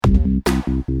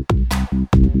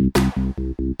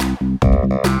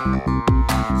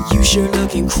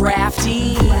looking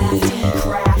crafty.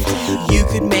 You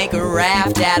could make a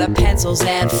raft out of pencils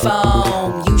and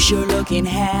foam. You sure looking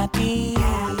happy.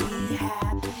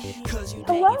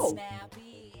 Hello.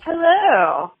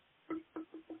 Hello.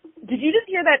 Did you just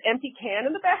hear that empty can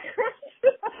in the background?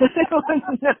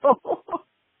 No.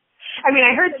 I mean,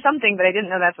 I heard something, but I didn't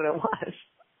know that's what it was.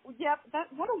 Yep,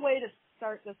 what a way to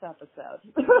start this episode.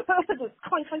 Just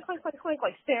clink, clink, clink, clink, clink,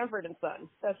 like Stanford and Son.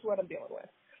 That's what I'm dealing with.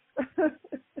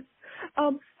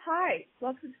 Hi,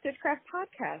 welcome to the Stitchcraft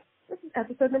Podcast. This is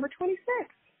episode number 26.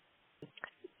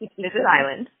 This is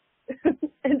Island.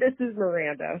 And this is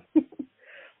Miranda.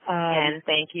 And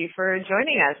thank you for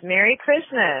joining us. Merry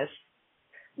Christmas.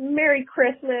 Merry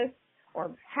Christmas,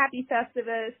 or Happy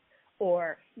Festivus,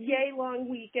 or Yay Long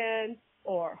Weekend,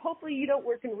 or hopefully you don't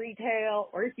work in retail,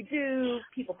 or if you do,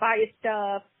 people buy you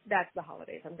stuff. That's the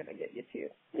holidays I'm going to give to you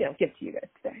guys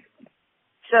today.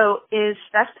 So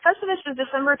Festivus is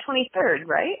December 23rd,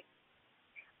 right?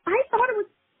 I thought it was,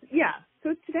 so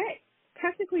it's today.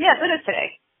 Technically. Yes, it is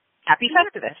today. Happy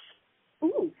Festivus.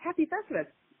 Ooh, Happy Festivus.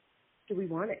 Do we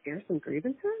want to air some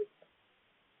grievances?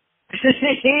 It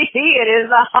is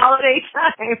the holiday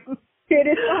time. It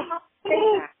is the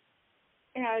holiday time.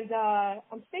 And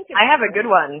I'm thinking. I have a good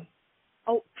one.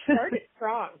 Oh, start it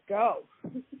strong. Go.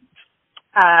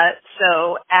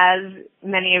 So, as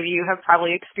many of you have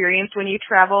probably experienced when you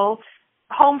travel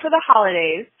home for the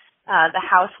holidays, the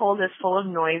household is full of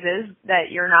noises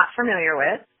that you're not familiar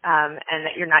with and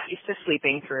that you're not used to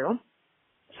sleeping through.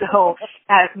 So,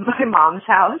 at my mom's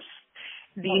house,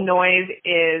 the noise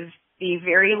is the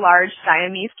very large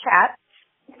Siamese cat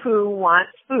who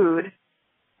wants food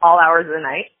all hours of the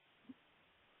night.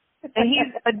 And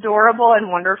he's adorable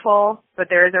and wonderful, but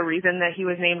there is a reason that he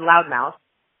was named Loudmouth,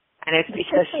 and it's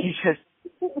because he just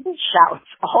shouts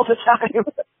all the time.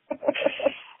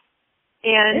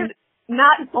 And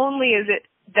not only is it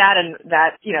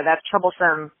that's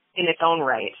troublesome in its own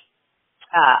right,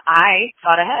 I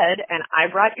thought ahead and I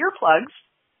brought earplugs,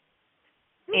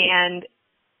 and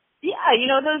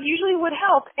those usually would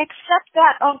help, except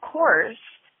that, of course,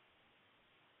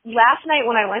 last night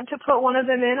when I went to put one of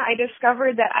them in, I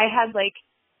discovered that I had like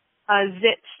a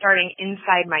zit starting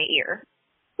inside my ear.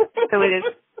 So it is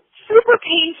super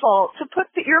painful to put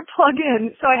the earplug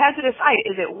in. So I had to decide,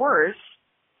 is it worse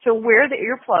to wear the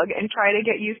earplug and try to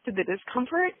get used to the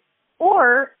discomfort,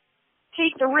 or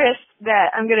take the risk that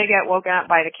I'm going to get woken up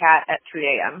by the cat at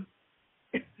 3 a.m.?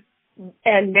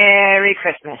 And Merry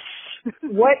Christmas.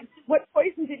 What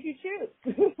poison did you choose?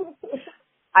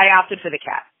 I opted for the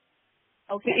cat.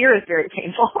 Okay. The ear is very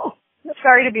painful.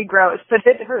 Sorry to be gross, but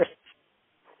it hurts.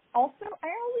 Also, I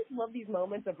always love these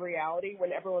moments of reality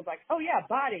when everyone's like, oh yeah,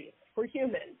 bodies, we're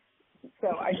humans. So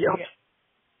I think it's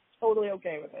totally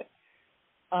okay with it.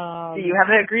 Do you have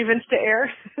a grievance to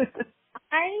air?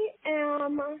 I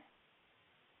am,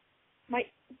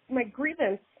 my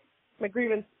grievance,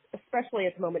 especially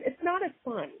at the moment, it's not as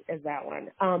fun as that one.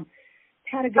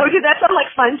 Did that sound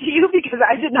like fun to you? Because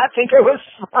I did not think it was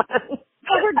fun.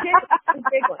 Oh, we're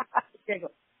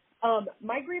giggling.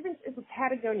 My grievance is with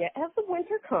Patagonia. As the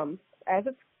winter comes, as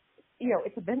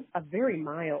it's been a very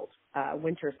mild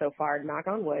winter so far, knock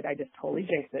on wood. I just totally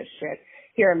jinxed this shit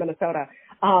here in Minnesota.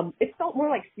 It felt more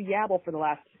like Seattle for the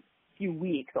last few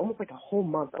weeks, almost like a whole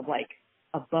month of like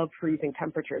above freezing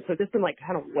temperatures. So it's just been like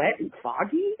kind of wet and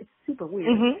foggy. It's super weird.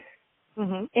 Mm-hmm.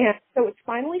 Mm-hmm. And so it's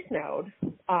finally snowed.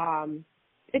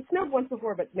 It snowed once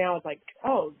before, but now it's like,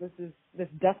 oh, this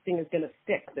dusting is going to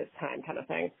stick this time kind of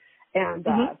thing. And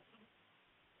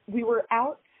we were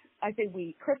out,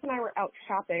 Chris and I were out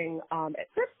shopping at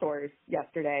thrift stores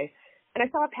yesterday, and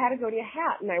I saw a Patagonia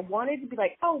hat, and I wanted to be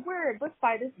like, oh, word, let's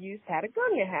buy this used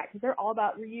Patagonia hat, because they're all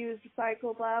about reuse,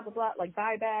 recycle, blah, blah, blah, like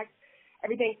buybacks,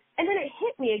 everything. And then it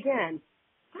hit me again.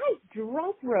 I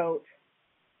drunk wrote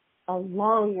a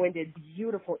long-winded,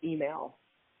 beautiful email,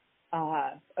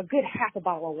 a good half a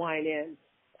bottle of wine in,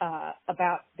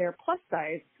 about their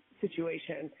plus-size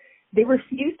situation. They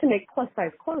refuse to make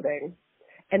plus-size clothing,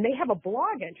 and they have a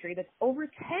blog entry that's over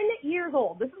 10 years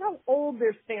old. This is how old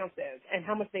their stance is and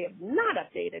how much they have not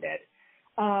updated it.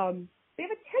 They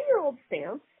have a 10-year-old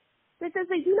stance that says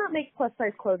they do not make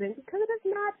plus-size clothing because it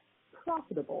is not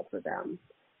profitable for them.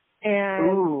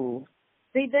 And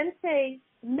they then say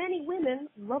many women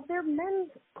love their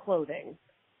men's clothing.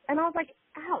 And I was like,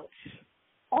 ouch.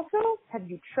 Also, have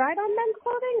you tried on men's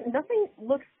clothing? Nothing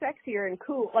looks sexier and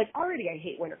cool. Like, already I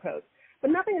hate winter coats. But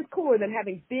nothing is cooler than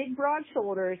having big, broad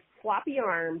shoulders, floppy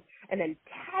arms, and then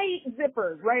tight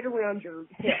zippers right around your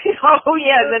hips. Oh,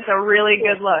 yeah, that's a really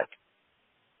good look.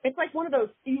 It's like one of those,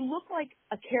 you look like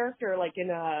a character like in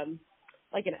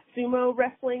like in a sumo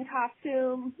wrestling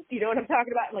costume. You know what I'm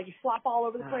talking about? Like you flop all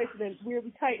over the place and then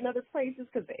weirdly tight in other places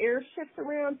because the air shifts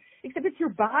around. Except it's your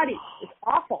body. It's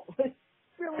awful. It's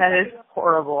really that is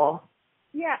horrible.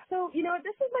 Yeah. So, you know,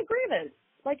 this is my grievance.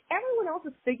 Like everyone else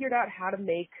has figured out how to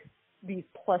make these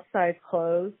plus size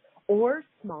clothes or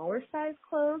smaller size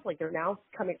clothes. Like they're now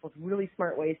coming up with really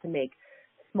smart ways to make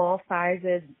small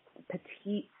sizes,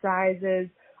 petite sizes,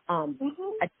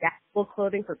 adaptable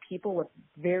clothing for people with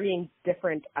varying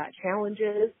different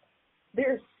challenges.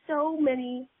 There's so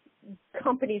many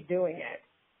companies doing it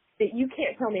that you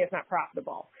can't tell me it's not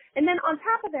profitable. And then on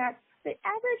top of that, the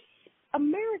average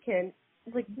American,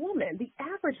 like woman, the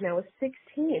average now is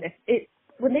 16.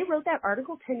 When they wrote that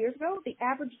article 10 years ago, the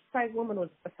average size woman was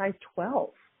a size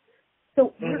 12.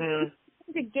 So we're trying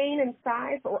to gain in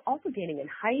size, but we're also gaining in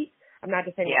height. I'm not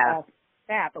just saying we're all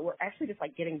fat, but we're actually just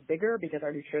like getting bigger because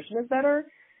our nutrition is better.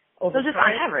 So just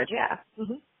on average, yeah.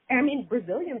 I mean,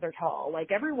 Brazilians are tall.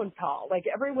 Like everyone's tall. Like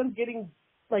everyone's getting,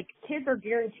 like kids are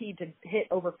guaranteed to hit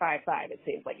over 5'5", it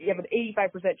seems. Like you have an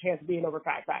 85% chance of being over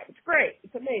 5'5". It's great.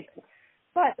 It's amazing.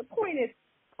 But the point is,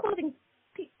 clothing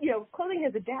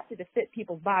has adapted to fit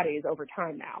people's bodies over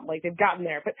time now. Like they've gotten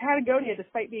there. But Patagonia,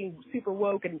 despite being super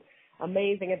woke and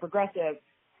amazing and progressive,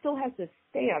 still has this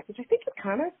stance, which I think is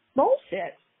kind of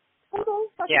bullshit. Total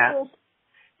fucking bullshit.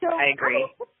 So I agree.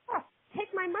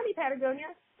 Take my money,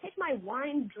 Patagonia. Take my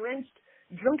wine-drenched,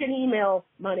 drunken email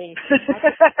money.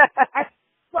 I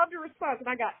loved your response, and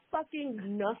I got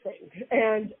fucking nothing.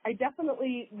 And I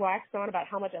definitely waxed on about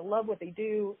how much I love what they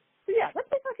do. So yeah, that's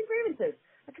my fucking grievances.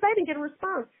 Because I didn't get a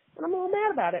response, and I'm a little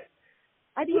mad about it.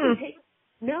 I'd even take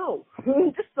no,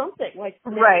 just something like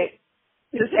right.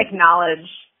 Just acknowledge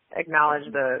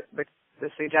the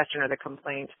suggestion or the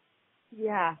complaint.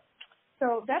 Yeah.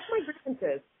 So that's my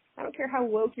grievances. I don't care how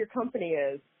woke your company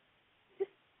is.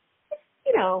 Just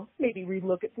maybe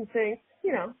relook at some things.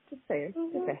 Just saying.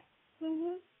 Okay.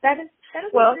 That is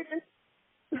my grievance.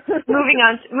 moving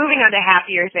on to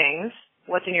happier things.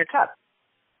 What's in your cup?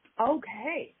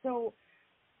 Okay. So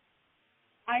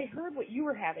I heard what you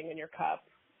were having in your cup.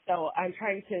 So I'm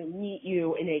trying to meet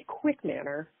you in a quick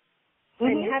manner.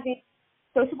 I'm having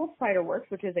Sociable Ciderworks,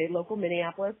 which is a local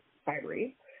Minneapolis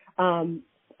cidery. I'm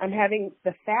having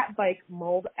the Fat Bike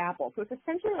mulled apple. So it's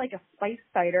essentially like a spiced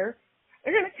cider.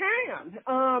 They're in a can.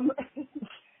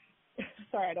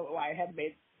 Sorry, I don't know why I had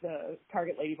made the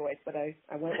Target lady voice, but I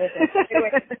went with it.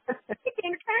 Anyway, it's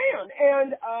in a can,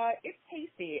 and it's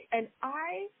tasty. And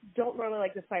I don't normally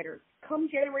like the cider. Come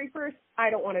January 1st, I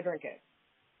don't want to drink it.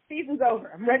 Season's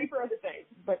over. I'm ready for other things.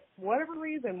 But for whatever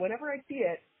reason, whenever I see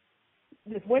it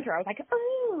this winter, I was like,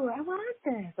 oh, I want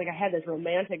this. Like I had this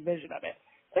romantic vision of it.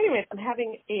 So anyways, I'm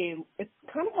having it's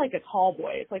kind of like a tall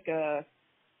boy. It's like a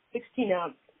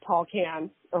 16-ounce tall can,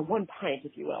 or 1 pint,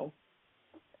 if you will.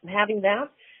 I'm having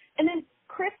that. And then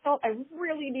Chris felt I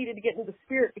really needed to get into the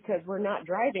spirit because we're not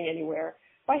driving anywhere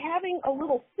by having a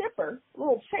little sipper, a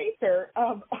little chaser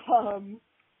of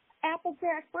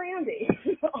Applejack brandy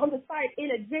on the side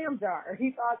in a jam jar.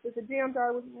 He thought that the jam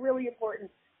jar was really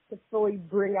important to fully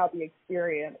bring out the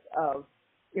experience of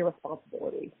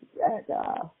irresponsibility at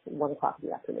 1 o'clock in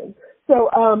the afternoon. So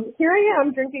here I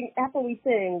am drinking appley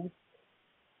things,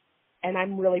 and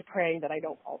I'm really praying that I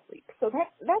don't fall asleep. So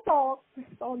that's all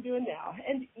I'm doing now.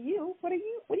 And you, what do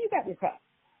you got in your cup?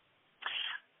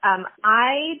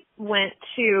 I went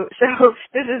to, so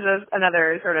this is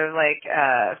another sort of like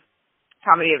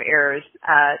comedy of errors.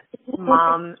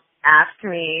 Mom asked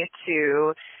me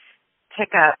to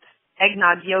pick up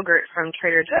eggnog yogurt from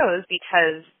Trader Joe's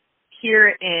because here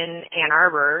in Ann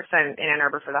Arbor, so I'm in Ann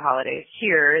Arbor for the holidays,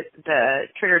 here the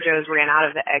Trader Joe's ran out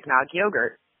of the eggnog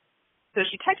yogurt. So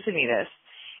she texted me this,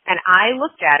 and I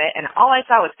looked at it, and all I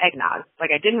saw was eggnog. Like,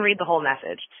 I didn't read the whole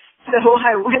message. So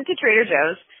I went to Trader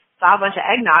Joe's, saw a bunch of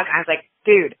eggnog, and I was like,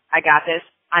 dude, I got this.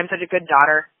 I'm such a good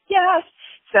daughter. Yes.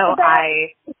 So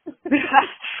I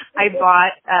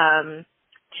bought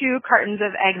 2 cartons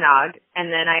of eggnog, and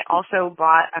then I also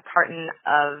bought a carton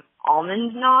of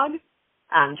almond nog,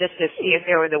 just to see if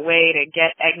there was a way to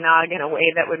get eggnog in a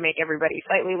way that would make everybody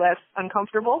slightly less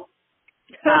uncomfortable.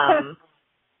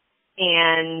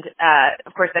 And,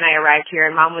 of course, then I arrived here,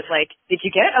 and Mom was like, did you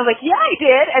get it? I was like, yeah, I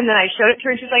did. And then I showed it to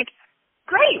her, and she was like,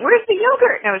 great, where's the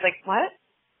yogurt? And I was like, what?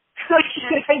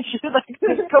 I just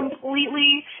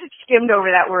completely skimmed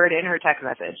over that word in her text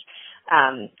message.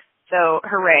 So,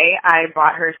 hooray, I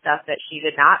bought her stuff that she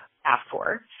did not ask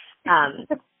for.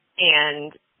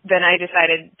 And then I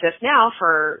decided just now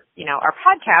for, our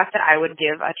podcast that I would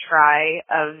give a try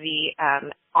of the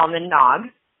almond nog.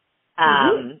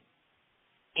 And,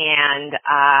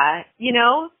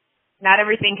 not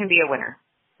everything can be a winner.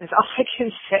 That's all I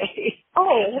can say.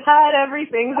 Oh. Not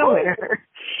everything's a winner.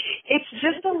 It's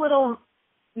just a little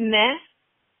meh.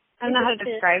 I don't know how to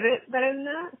describe it better than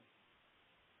that.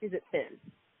 Is it thin?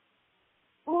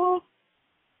 Well,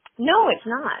 no, it's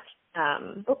not.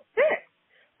 Thick.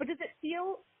 But does it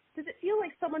feel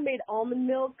like someone made almond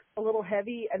milk a little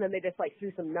heavy and then they just like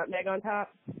threw some nutmeg on top?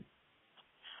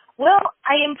 Well,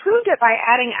 I improved it by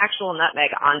adding actual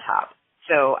nutmeg on top.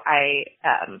 So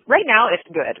right now it's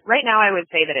good. Right now I would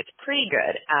say that it's pretty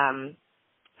good.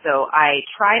 So I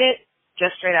tried it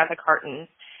just straight out of the carton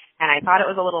and I thought it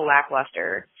was a little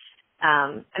lackluster.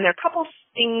 And there are a couple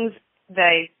things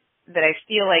that I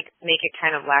feel like make it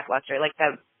kind of lackluster. Like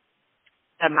the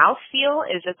mouthfeel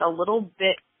is just a little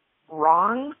bit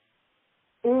wrong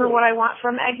for what I want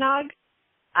from eggnog.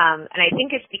 And I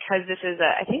think it's because this is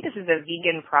a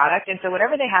vegan product, and so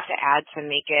whatever they have to add to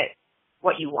make it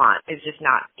what you want is just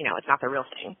not, it's not the real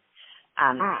thing.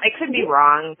 I could be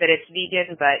wrong that it's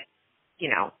vegan, but,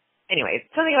 anyway,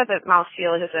 something about the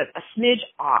mouthfeel is just a smidge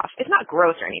off. It's not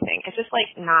gross or anything. It's just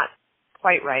like not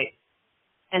quite right.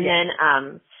 And then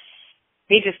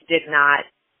they just did not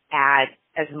add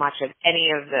as much of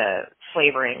any of the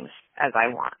flavorings as I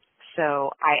want.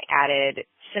 So I added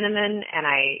cinnamon and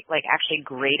I actually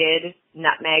grated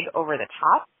nutmeg over the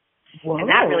top. Whoa. And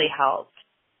that really helped.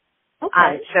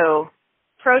 Okay. So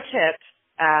pro tip,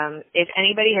 if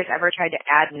anybody has ever tried to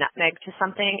add nutmeg to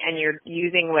something and you're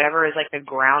using whatever is like the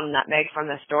ground nutmeg from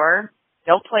the store,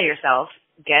 don't play yourself.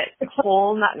 Get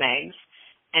whole nutmegs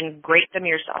and grate them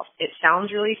yourself. It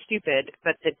sounds really stupid,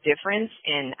 but the difference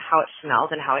in how it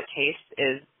smells and how it tastes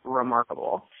is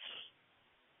remarkable.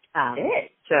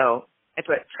 So I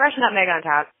put fresh nutmeg on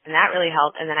top, and that really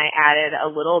helped. And then I added a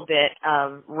little bit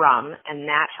of rum, and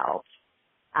that helped.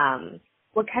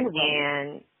 What kind of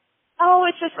rum?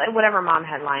 It's just like whatever Mom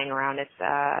had lying around. It's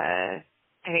I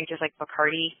think just like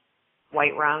Bacardi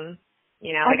white rum.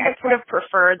 I would have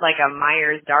preferred like a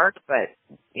Myers Dark, but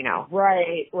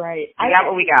Right. I got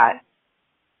what we got.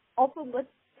 Also,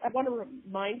 I want to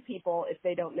remind people, if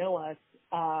they don't know us,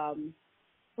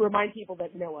 remind people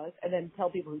that know us, and then tell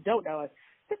people who don't know us,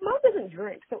 that Mom doesn't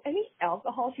drink. So any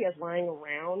alcohol she has lying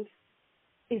around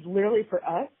is literally for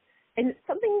us, and it's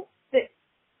something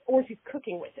or she's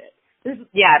cooking with it.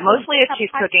 Mostly if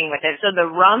she's cooking with it. So the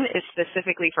rum is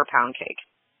specifically for pound cake.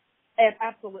 And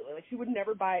absolutely. Like she would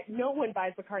never no one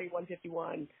buys Bacardi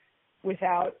 151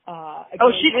 without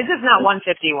this is not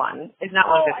 151. It's not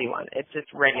 151. It's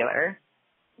just regular.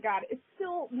 God, it's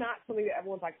still not something that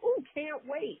everyone's like, oh, can't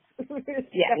wait.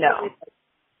 No.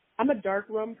 I'm a dark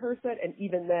rum person, and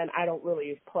even then, I don't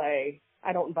really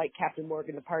I don't invite Captain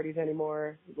Morgan to parties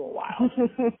anymore. It's a little wild.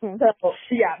 So,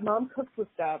 Mom cooks with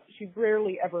stuff. She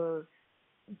rarely ever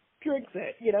drinks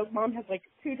it. Mom has like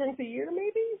 2 drinks a year,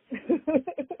 maybe?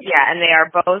 And they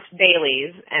are both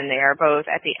Baileys, and they are both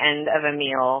at the end of a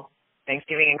meal,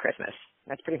 Thanksgiving and Christmas.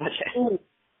 That's pretty much it. Ooh.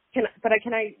 Can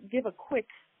I give a quick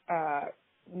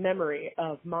memory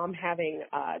of Mom having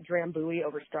drambuie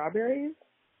over strawberries?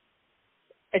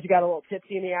 And you got a little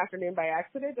tipsy in the afternoon by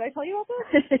accident. Did I tell you about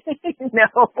that? No.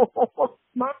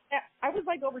 Mom, I was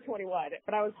like over 21,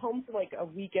 but I was home for like a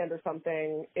weekend or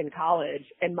something in college,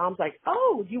 and Mom's like,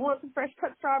 oh, do you want some fresh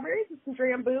cut strawberries and some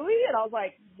drambuie? And I was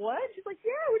like, what? She's like,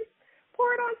 yeah, we just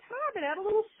pour it on top and add a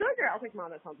little sugar. I was like,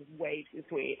 Mom, that sounds way too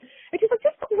sweet. And she's like,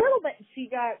 just a little bit. And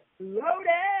she got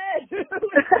loaded.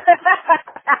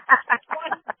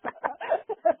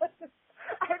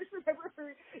 I just remember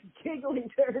her giggling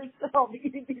to herself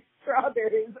eating these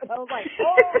strawberries, and I was like,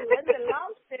 oh, let me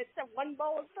lost it to one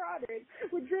bowl of strawberries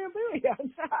with drambuie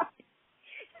on top.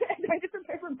 And I just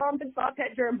remember Mom had bought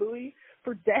that drambuie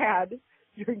for Dad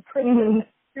during Christmas.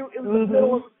 It was the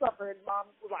middle of the summer, and Mom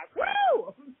was like,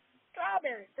 woo,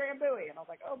 strawberries, drambuie. And I was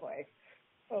like, oh, boy.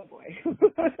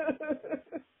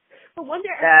 But one day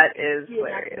that is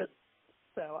hilarious.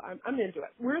 So I'm into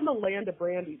it. We're in the land of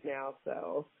brandies now,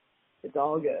 so it's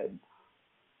all good.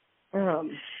 I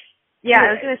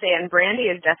was going to say, and brandy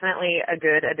is definitely a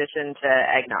good addition to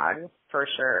eggnog, for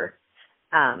sure.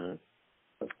 The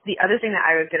other thing that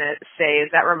I was going to say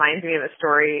is that reminds me of a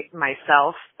story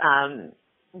myself,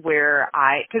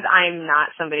 because I'm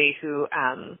not somebody who,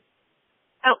 I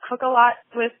don't cook a lot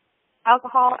with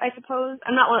alcohol, I suppose.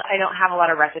 I don't have a lot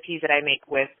of recipes that I make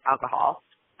with alcohol.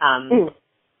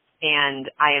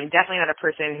 And I am definitely not a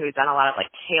person who's done a lot of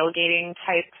like tailgating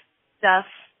type stuff,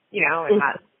 it's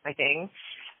not my thing.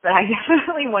 But I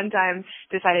definitely one time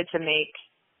decided to make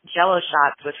Jell-O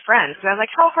shots with friends. Because I was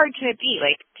like, how hard can it be?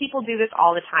 Like, people do this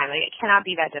all the time. Like, it cannot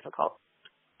be that difficult.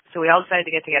 So we all decided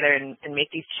to get together and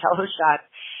make these Jell-O shots.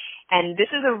 And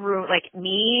this is a room, like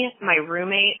me, my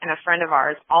roommate, and a friend of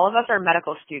ours, all of us are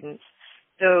medical students.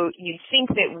 So you'd think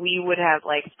that we would have,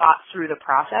 like, thought through the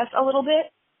process a little bit.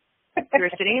 We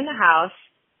were sitting in the house,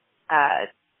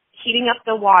 heating up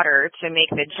the water to make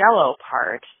the Jell-O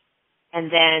part,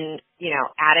 and then, you know,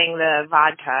 adding the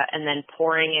vodka and then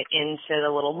pouring it into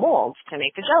the little molds to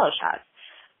make the Jell-O shots.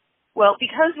 Well,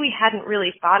 because we hadn't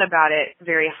really thought about it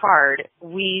very hard,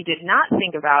 we did not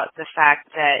think about the fact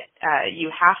that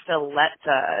you have to let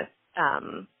the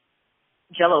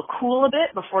Jell-O cool a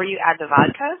bit before you add the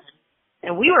vodka.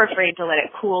 And we were afraid to let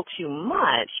it cool too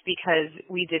much because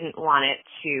we didn't want it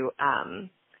to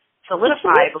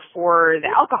solidify before the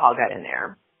alcohol got in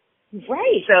there.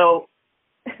 Right. So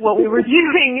what we were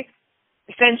doing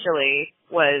essentially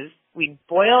was we'd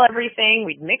boil everything,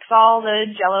 we'd mix all the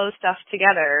Jell-O stuff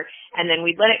together, and then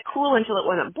we'd let it cool until it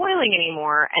wasn't boiling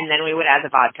anymore, and then we would add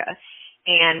the vodka.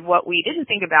 And what we didn't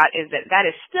think about is that that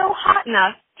is still hot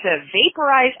enough to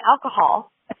vaporize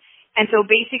alcohol. And so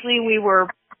basically we were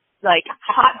like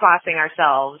hot-bossing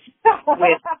ourselves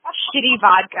with shitty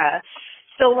vodka.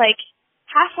 So like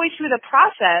halfway through the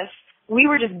process, we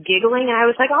were just giggling, and I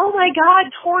was like, oh my God,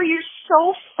 Tori, you're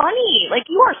so funny. Like,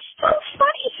 you are so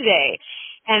funny today.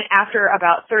 And after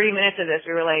about 30 minutes of this,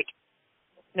 we were like,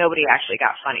 nobody actually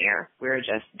got funnier. We were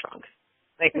just drunk.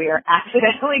 Like, we are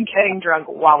accidentally getting drunk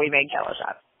while we make Jell-O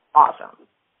shots. Awesome.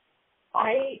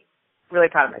 I really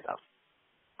proud of myself.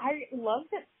 I love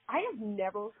that. I have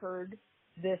never heard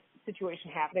this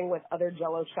situation happening with other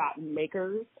Jell-O shot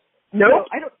makers. Nope.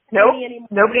 So I don't nope. see any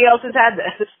Nobody else has had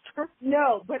this.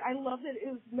 No, but I love that it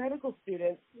was medical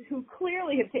students who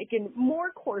clearly have taken more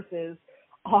courses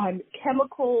on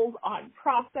chemicals, on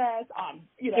process, on,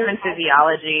 you know, human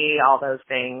physiology, all those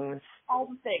things. All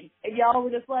the things. And y'all were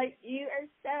just like, you are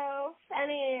so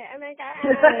funny. Oh my God.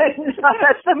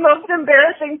 That's the most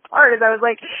embarrassing part is I was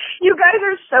like, you guys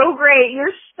are so great.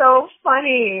 You're so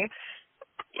funny.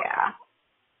 Yeah.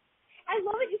 I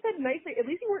love it. You said nicely. At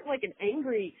least you weren't like an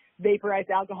angry vaporized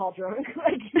alcohol drunk.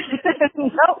 Like,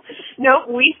 no.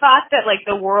 We thought that like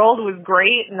the world was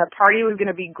great and the party was going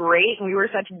to be great and we were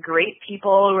such great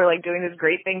people who were like doing this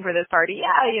great thing for this party.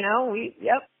 Yeah, you know,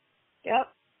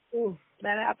 yep. Ooh,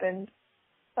 that happened.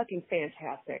 Fucking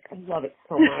fantastic. I love it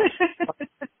so much.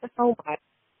 So much.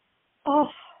 Oh,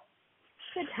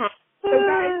 good time. So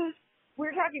guys,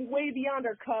 we're talking way beyond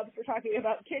our cubs. We're talking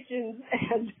about kitchens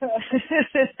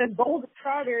and bowls of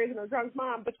strawberries and our drunk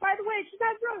mom. But by the way, she's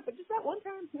not drunk, but just that one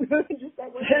time. Just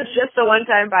that one time. Just the one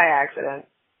time by accident.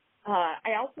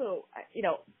 I also, you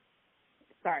know,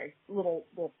 sorry, little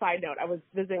side note. I was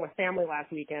visiting with family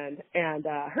last weekend and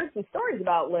heard some stories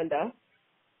about Linda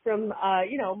from,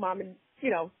 you know, mom and, you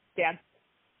know, dad's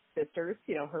sisters,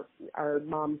 you know, our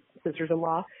mom's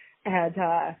sisters-in-law, and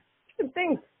some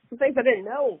things I didn't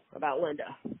know about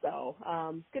Linda. So,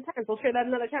 good times. We'll share that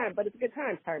another time, but it's a good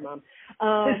time. Sorry, Mom.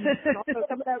 And also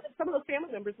some of those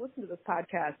family members listen to this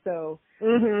podcast, so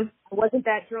I wasn't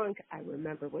that drunk. I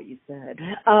remember what you said.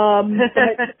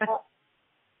 But,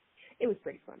 it was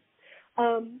pretty fun.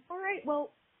 All right,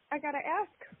 well, I got to ask,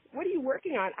 what are you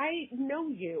working on? I know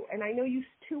you, and I know you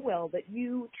too well, that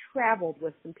you traveled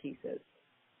with some pieces,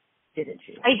 didn't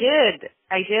you? I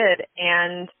did.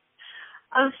 And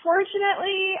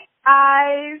unfortunately,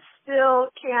 I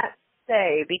still can't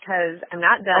say because I'm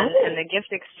not done, and the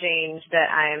gift exchange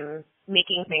that I'm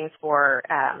making things for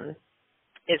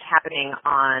is happening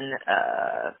on,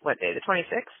 what day, the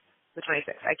 26th? The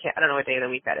 26th. I don't know what day of the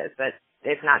week that is, but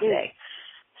it's not today.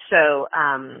 So,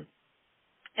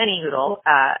 anyhoodle,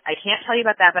 I can't tell you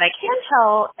about that, but I can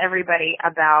tell everybody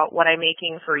about what I'm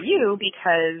making for you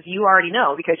because you already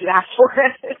know because you asked for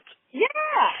it.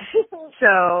 Yeah.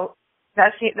 So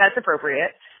that's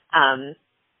appropriate.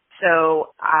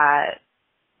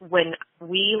 When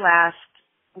we last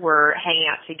were hanging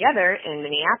out together in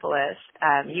Minneapolis,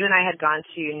 you and I had gone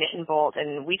to Knit and Bolt,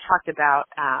 and we talked about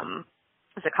it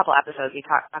was a couple episodes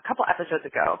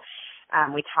ago.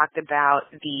 We talked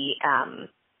about the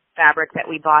fabric that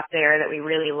we bought there that we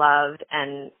really loved,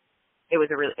 and it was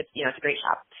it's a great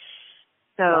shop.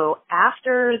 So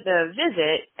after the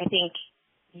visit, I think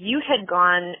you had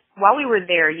gone, while we were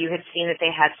there, you had seen that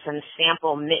they had some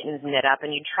sample mittens knit up,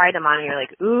 and you tried them on, and you're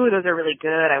like, ooh, those are really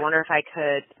good. I wonder if I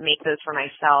could make those for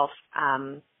myself.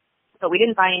 But we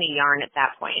didn't buy any yarn at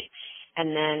that point.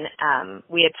 And then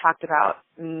we had talked about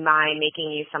my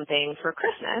making you something for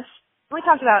Christmas. We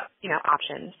talked about,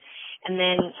 options. And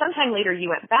then sometime later you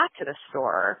went back to the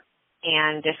store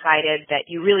and decided that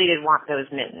you really did want those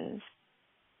mittens.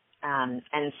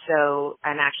 And so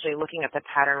I'm actually looking at the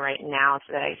pattern right now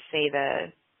so that I say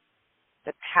the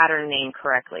pattern name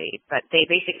correctly. But they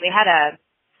basically had a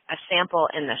a sample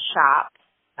in the shop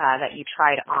that you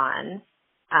tried on.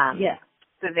 Yeah.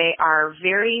 So they are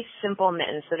very simple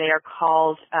mittens. So they are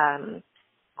called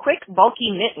quick,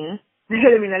 bulky mitten.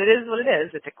 I mean, that is what it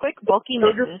is. It's a quick, bulky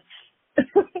mitten.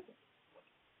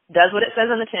 Does what it says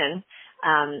on the tin.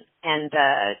 And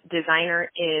the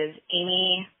designer is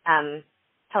Amy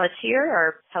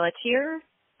Pelletier.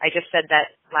 I just said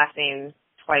that last name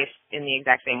twice in the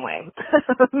exact same way.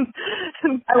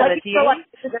 I like it so much.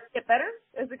 Is it going to get better?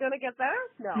 Is it going to get better?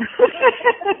 No.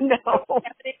 No.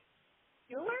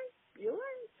 Bueller?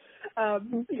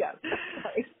 Yes.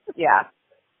 Yeah.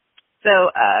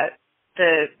 So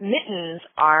the mittens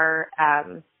are,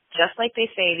 just like they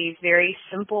say, these very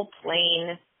simple,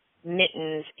 plain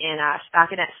mittens in a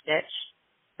stockinette stitch.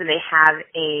 So they have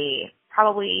a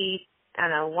probably,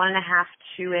 1.5,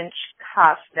 2-inch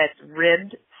cuff that's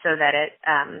ribbed so that it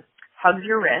hugs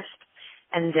your wrist,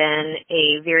 and then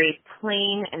a very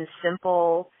plain and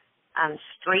simple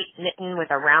straight mitten with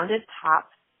a rounded top,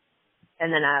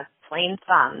 and then a plain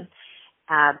thumb.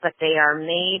 But they are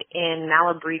made in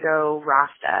Malabrigo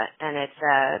Rasta, and it's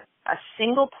a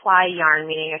single ply yarn,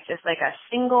 meaning it's just like a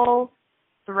single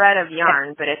thread of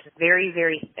yarn, but it's very,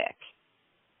 very thick.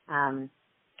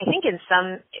 I think in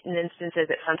some instances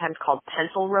it's sometimes called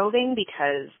pencil roving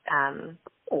because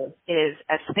it is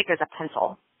as thick as a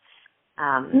pencil.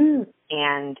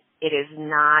 And it is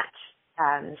not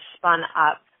spun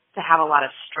up to have a lot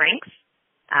of strength.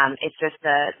 It's just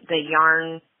the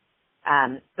yarn,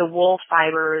 the wool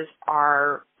fibers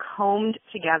are combed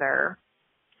together,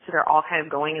 so they're all kind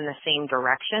of going in the same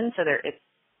direction. So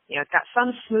it's got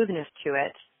some smoothness to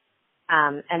it.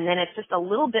 And then it's just a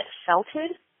little bit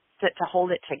felted to hold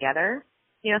it together,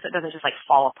 so it doesn't just like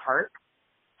fall apart.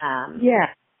 Yeah.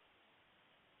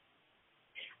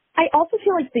 I also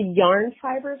feel like the yarn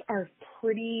fibers are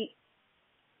pretty,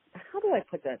 how do I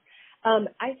put this?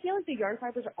 I feel like the yarn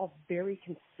fibers are all very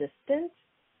consistent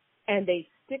and they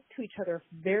stick to each other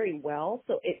very well,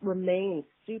 so it remains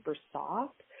super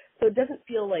soft. So it doesn't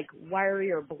feel like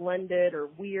wiry or blended or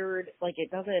weird. Like it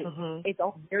doesn't, It's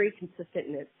all very consistent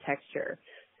in its texture.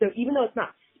 So even though it's not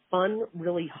spun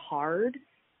really hard,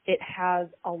 it has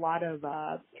a lot of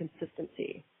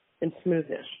consistency and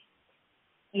smoothness.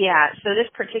 Yeah, so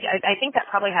this particular, I think that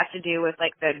probably has to do with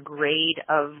like the grade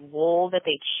of wool that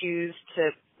they choose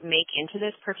to make into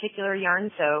this particular yarn.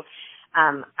 So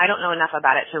I don't know enough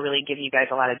about it to really give you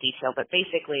guys a lot of detail, but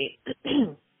basically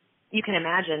you can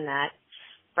imagine that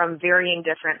from varying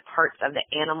different parts of the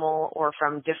animal or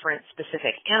from different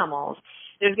specific animals,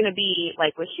 there's going to be,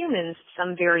 like with humans,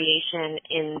 some variation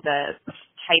in the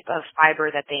type of fiber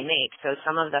that they make. So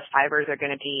some of the fibers are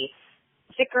going to be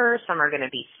thicker, some are going to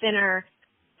be thinner,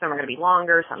 some are going to be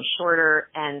longer, some shorter.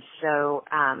 And so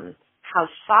how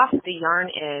soft the yarn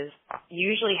is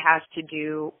usually has to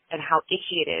do, and how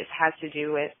itchy it is, has to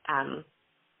do with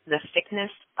the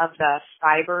thickness of the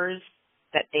fibers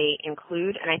that they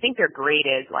include. And I think they're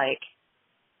graded like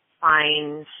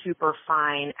fine, super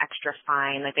fine, extra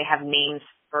fine. Like they have names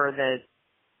for the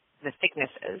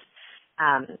thicknesses.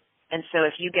 And so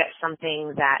if you get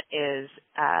something that is,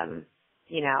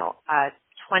 a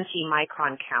 20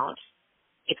 micron count,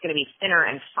 it's going to be thinner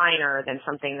and finer than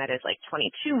something that is like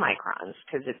 22 microns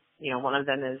because it's, one of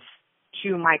them is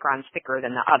 2 microns thicker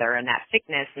than the other, and that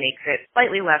thickness makes it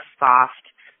slightly less soft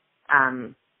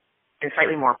and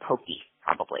slightly more pokey,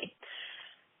 probably.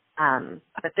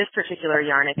 But this particular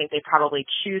yarn, I think they probably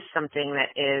choose something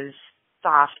that is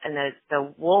soft, and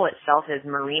the wool itself is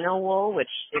merino wool,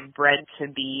 which is bred to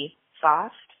be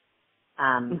soft.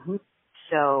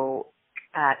 So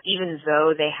even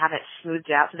though they have it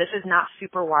smoothed out, so this is not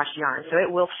superwash yarn, so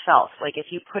it will felt. Like if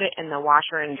you put it in the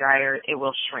washer and dryer, it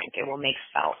will shrink. It will make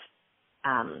felt.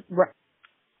 Right.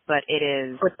 But it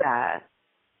is,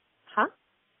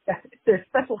 There's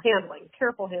special handling,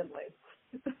 careful handling.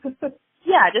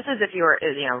 Yeah, just as if you were,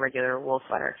 a regular wool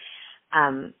sweater.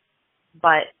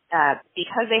 But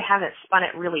because they haven't spun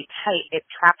it really tight, it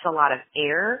traps a lot of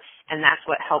air, and that's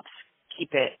what helps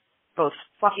keep it both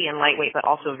fluffy and lightweight, but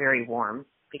also very warm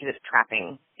because it's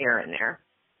trapping air in there.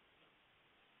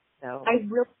 So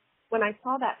when I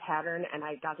saw that pattern and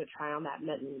I got to try on that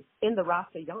mitten in the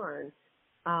Rasta yarn,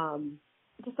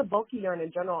 just a bulky yarn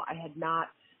in general, I had not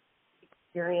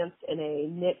experienced in a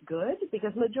knit good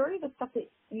because majority of the stuff that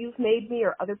you've made me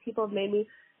or other people have made me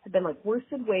have been like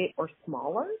worsted weight or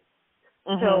smaller.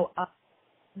 So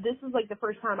this is like the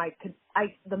first time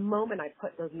the moment I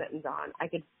put those mittens on, I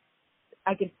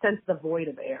could sense the void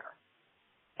of air.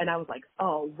 And I was like,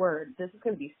 oh, word, this is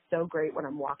going to be so great when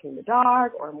I'm walking the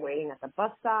dog or I'm waiting at the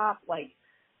bus stop. Like,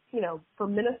 for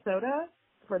Minnesota,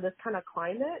 for this kind of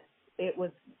climate, it was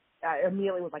I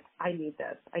immediately was like, I need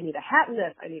this. I need a hat in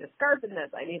this. I need a scarf in this.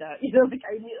 I need a, you know, like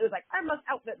I was like, I must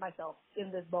outfit myself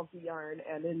in this bulky yarn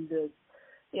and in this,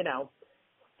 you know,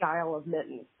 style of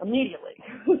mitten immediately.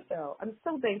 So I'm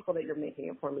so thankful that you're making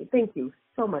it for me. Thank you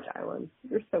so much, Island.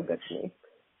 You're so good to me.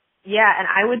 Yeah, and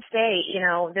I would say, you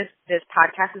know, this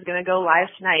podcast is going to go live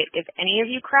tonight. If any of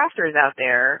you crafters out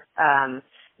there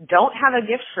don't have a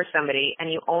gift for somebody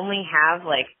and you only have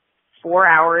like 4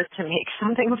 hours to make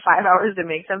something, 5 hours to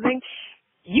make something,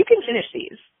 you can finish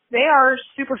these. They are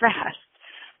super fast.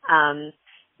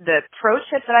 The pro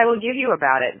tip that I will give you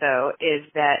about it, though, is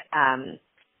that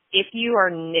if you are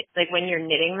when you're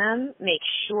knitting them, make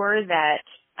sure that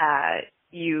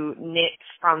you knit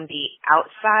from the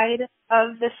outside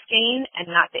of the skein and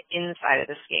not the inside of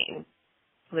the skein.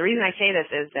 The reason I say this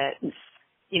is that,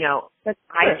 you know,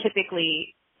 I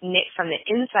typically knit from the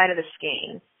inside of the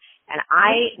skein, and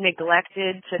I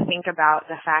neglected to think about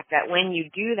the fact that when you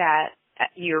do that,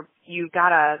 you've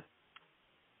got a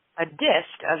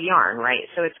disc of yarn, right?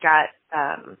 So it's got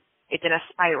it's in a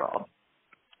spiral.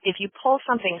 If you pull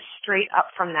something straight up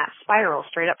from that spiral,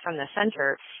 straight up from the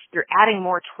center, you're adding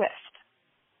more twist.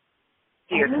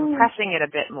 So you're compressing it a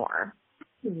bit more.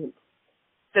 Mm-hmm.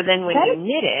 So then when you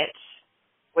knit it,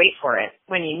 wait for it,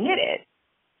 when you knit it,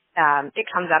 it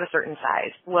comes out a certain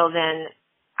size. Well, then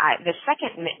the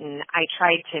second mitten, I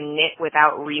tried to knit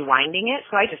without rewinding it.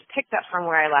 So I just picked up from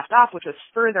where I left off, which was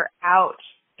further out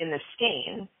in the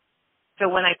skein. So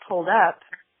when I pulled up,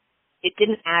 it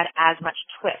didn't add as much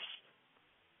twist.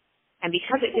 And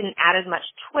because it didn't add as much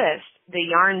twist, the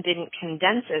yarn didn't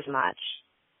condense as much,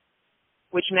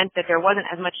 which meant that there wasn't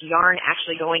as much yarn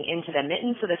actually going into the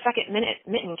mitten. So the second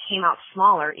mitten came out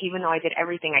smaller, even though I did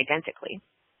everything identically.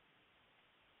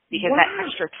 Because that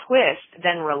extra twist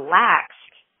then relaxed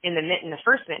in the mitten, the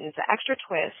first mitten. The extra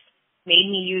twist made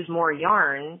me use more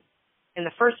yarn in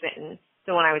the first mitten.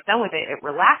 So when I was done with it, it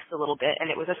relaxed a little bit,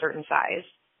 and it was a certain size.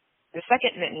 The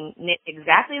second mitten, knit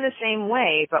exactly the same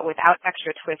way, but without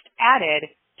extra twist added,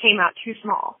 came out too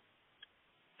small.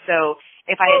 So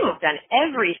if I had just done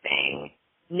everything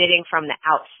knitting from the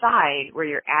outside where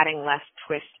you're adding less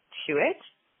twist to it,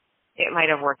 it might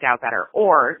have worked out better.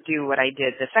 Or do what I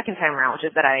did the second time around, which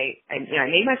is that I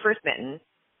made my first mitten.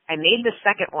 I made the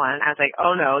second one. I was like,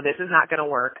 oh no, this is not going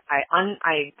to work.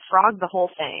 I frogged the whole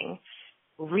thing,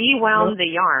 rewound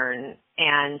the yarn,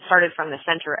 and started from the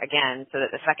center again so that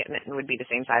the second mitten would be the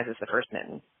same size as the first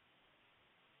mitten.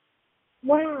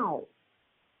 Wow.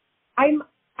 I'm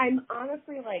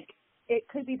honestly like, it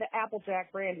could be the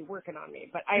Applejack Brandy working on me,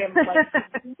 but I am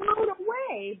like blown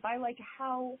away by like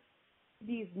how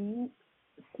these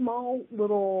small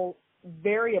little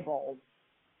variables,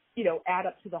 you know, add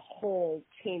up to the whole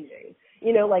changing.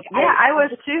 You know, like I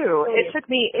was too. It took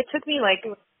me like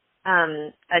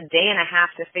a day and a half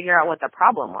to figure out what the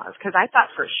problem was, because I thought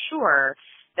for sure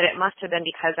that it must have been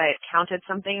because I had counted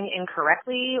something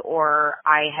incorrectly, or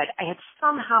I had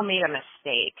somehow made a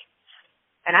mistake.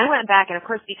 And I went back, and of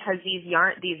course, because these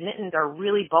mittens are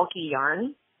really bulky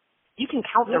yarn, you can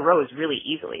count the rows really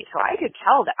easily. So I could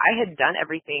tell that I had done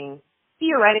everything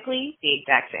theoretically the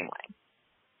exact same way.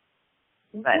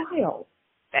 But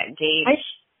that gauge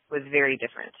was very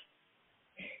different.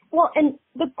 Well, and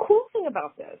the cool thing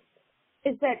about this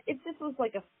is that if this was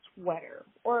like a sweater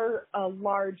or a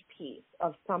large piece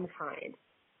of some kind,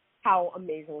 how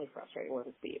amazingly frustrating would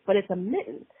it be? But it's a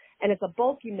mitten, and it's a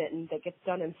bulky mitten that gets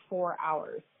done in 4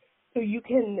 hours. So you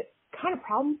can kind of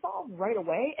problem solve right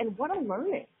away, and what a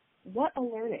learning. What a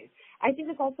learning. I think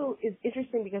this also is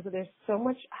interesting because there's so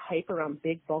much hype around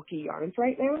big, bulky yarns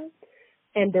right now,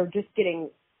 and they're just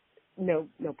getting, no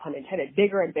pun intended,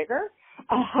 bigger and bigger.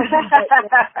 But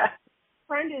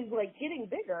trend is like getting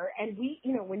bigger, and we,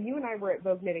 you know, when you and I were at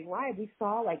Vogue Knitting Live, we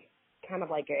saw like kind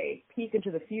of like a peek into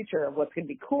the future of what's going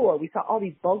to be cool. We saw all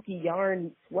these bulky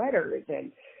yarn sweaters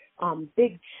and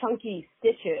big chunky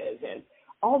stitches and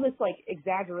all this like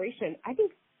exaggeration. I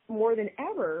think more than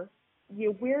ever, the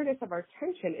awareness of our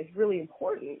tension is really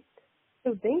important.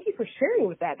 So thank you for sharing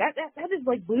with that. That just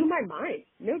like blew my mind.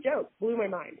 No joke, blew my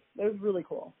mind. That was really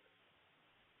cool.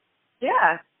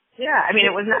 Yeah. I mean,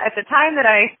 it was not, at the time that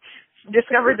I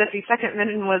discovered that the second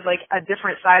mitten was like a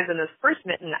different size than this first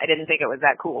mitten, I didn't think it was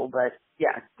that cool, but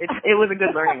yeah, it was a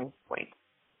good learning point.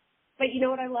 But you know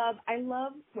what I love? I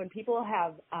love when people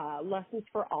have lessons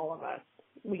for all of us.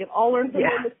 We can all learn from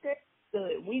our mistakes so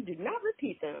that we do not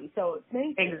repeat them. So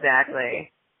thank you.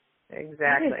 Exactly.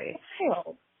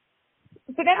 So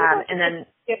that is and then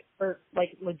tip for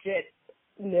like legit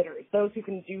knitters. Those who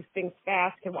can do things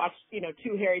fast, can watch, 2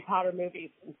 Harry Potter movies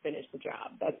and finish the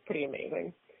job. That's pretty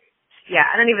amazing. Yeah,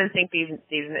 I don't even think these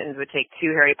mittens would take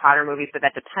 2 Harry Potter movies, but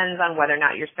that depends on whether or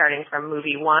not you're starting from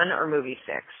movie 1 or movie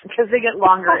 6, because they get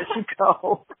longer as you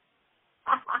go.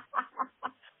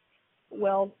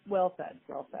 Well said.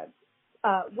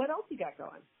 What else you got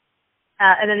going?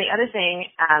 And then the other thing,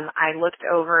 I looked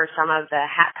over some of the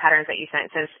hat patterns that you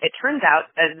sent, since it turns out,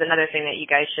 as another thing that you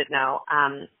guys should know,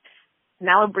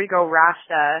 Malabrigo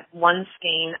Rasta, one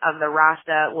skein of the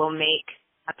Rasta will make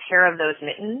a pair of those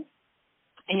mittens,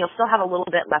 and you'll still have a little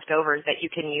bit left over that you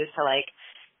can use to like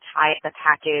tie the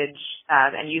package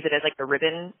and use it as like the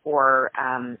ribbon, or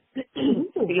if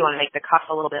you want to make the cuff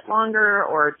a little bit longer,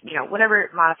 or whatever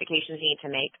modifications you need to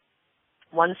make.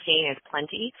 One skein is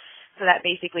plenty, so that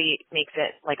basically makes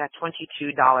it like a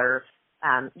 $22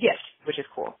 gift, which is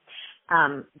cool.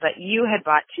 But you had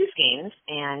bought 2 skeins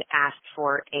and asked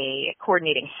for a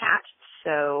coordinating hat,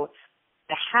 so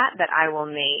the hat that I will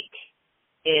make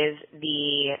is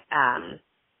the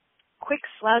Quick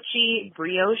Slouchy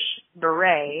Brioche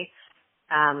Beret,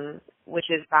 which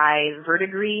is by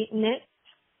Verdigris Knit,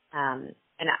 and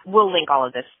we'll link all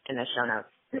of this in the show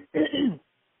notes.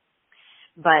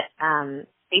 But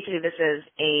basically this is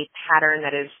a pattern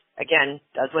that is, again,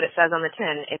 does what it says on the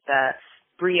tin. It's a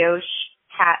brioche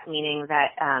hat, meaning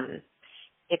that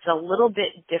it's a little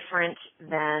bit different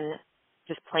than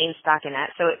just plain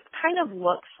stockinette. So it kind of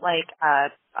looks like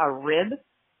a rib,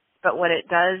 but what it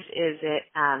does is it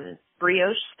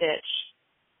brioche stitch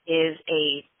is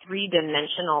a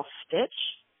 3-dimensional stitch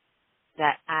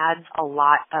that adds a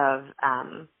lot of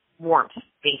warmth,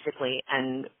 basically,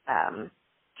 and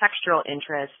textural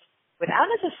interest without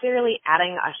necessarily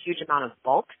adding a huge amount of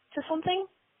bulk to something.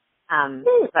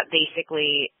 But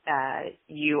basically,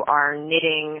 you are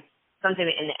knitting something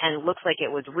that in the end looks like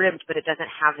it was ribbed, but it doesn't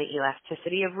have the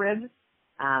elasticity of rib.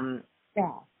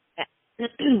 Yeah,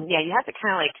 you have to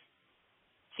kind of like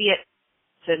see it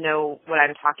to know what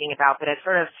I'm talking about, but it's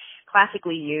sort of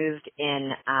classically used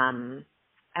in,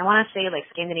 I want to say like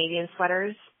Scandinavian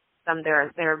sweaters.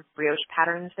 There are brioche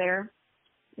patterns there.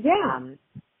 Yeah.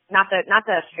 Not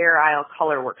the Fair Isle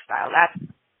colorwork style. That's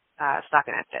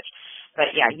stockinette stitch.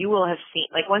 But yeah, you will have seen,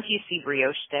 like once you see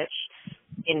brioche stitch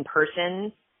in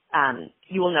person,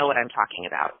 you will know what I'm talking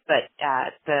about. But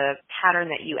the pattern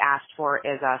that you asked for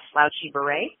is a slouchy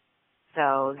beret.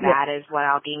 So that is what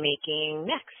I'll be making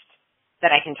next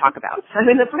that I can talk about. So I'm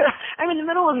in the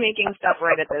middle of making stuff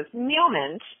right at this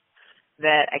moment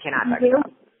that I cannot talk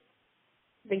about.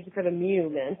 Thank you for the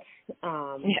moment.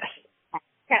 Yes.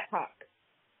 Cat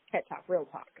talk, real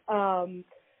talk.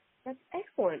 That's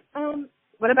excellent.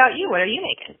 What about you? What are you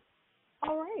making?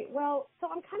 All right. Well, so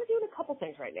I'm kind of doing a couple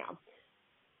things right now.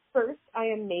 First, I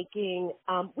am making,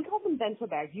 we call them bento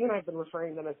bags. You and I have been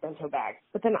referring to them as bento bags.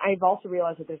 But then I've also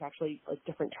realized that there's actually like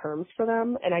different terms for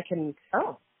them, and I can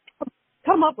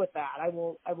come up with that. I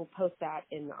will post that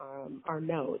in our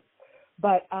notes.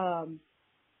 But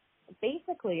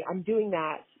basically, I'm doing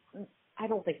that. I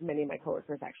don't think many of my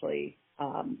coworkers actually,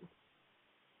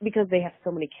 because they have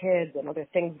so many kids and other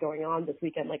things going on this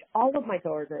weekend, like all of my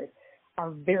coworkers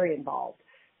are very involved.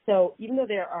 So even though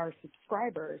there are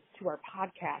subscribers to our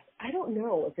podcast, I don't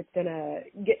know if it's going to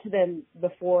get to them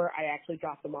before I actually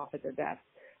drop them off at their desk.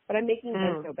 But I'm making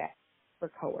bento bags for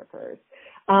coworkers.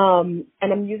 And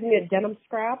I'm using a denim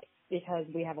scrap because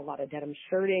we have a lot of denim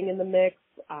shirting in the mix.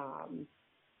 And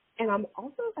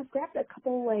I've grabbed a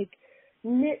couple like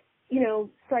knit,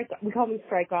 we call them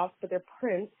strike offs, but they're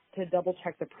prints to double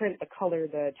check the print, the color,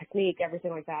 the technique, everything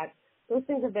like that. Those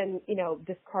things have been,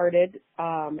 discarded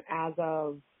as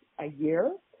of a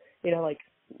year.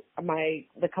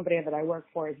 The company that I work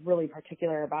for is really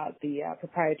particular about the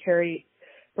proprietary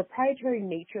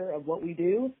nature of what we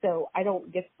do. So I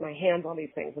don't get my hands on these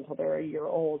things until they're a year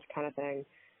old, kind of thing.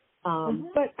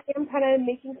 But I am kind of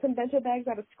making some bento bags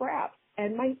out of scraps.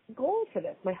 And my goal for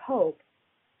this, my hope,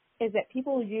 is that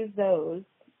people will use those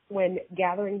when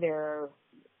gathering their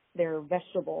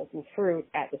vegetables and fruit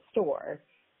at the store,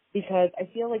 because I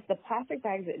feel like the plastic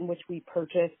bags in which we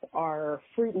purchase our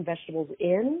fruit and vegetables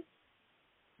in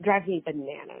drive me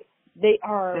bananas. They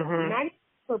are not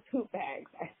for poop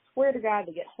bags. I swear to God,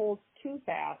 they get holes too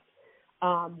fast.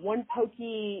 One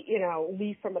pokey,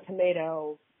 leaf from a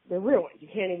tomato, they're ruined. You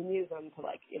can't even use them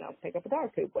to pick up a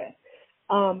dog poop with.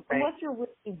 Unless you're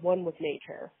really one with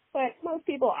nature. But most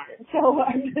people aren't. So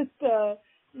I'm just,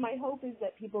 my hope is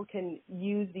that people can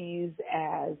use these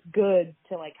as good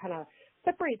to kind of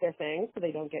separate their things so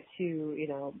they don't get too,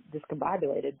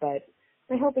 discombobulated. But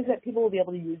my hope is that people will be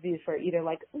able to use these for either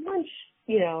lunch,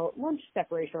 lunch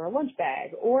separation or a lunch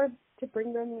bag, or to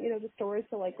bring them, to stores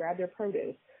to grab their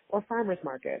produce, or farmers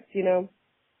markets,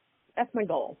 That's my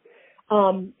goal.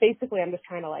 Basically, I'm just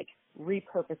trying to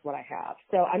repurpose what I have.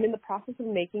 So I'm in the process of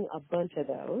making a bunch of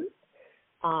those,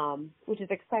 which is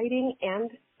exciting and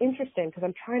interesting because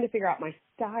I'm trying to figure out my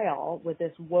style with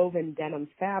this woven denim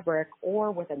fabric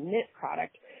or with a knit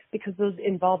product because those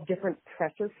involve different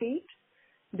presser feet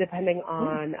depending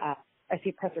on, I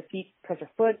see presser feet, presser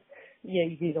foot. You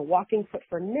know, you can use a walking foot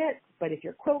for knit, but if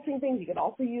you're quilting things, you could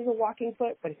also use a walking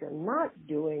foot. But if you're not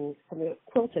doing something that's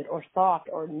quilted or soft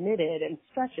or knitted and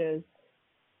stretches,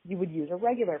 you would use a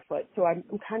regular foot. So I'm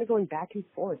kind of going back and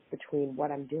forth between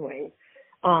what I'm doing.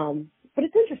 But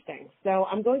it's interesting. So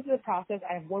I'm going through the process.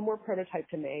 I have one more prototype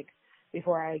to make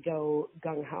before I go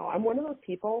gung-ho. I'm one of those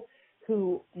people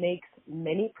who makes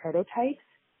many prototypes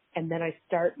and then I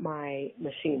start my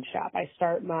machine shop. I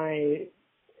start my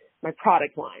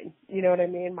product line. You know what I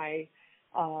mean? My,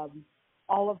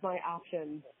 all of my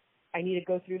options, I need to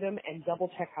go through them and double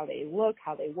check how they look,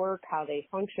 how they work, how they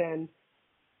function.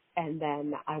 And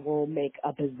then I will make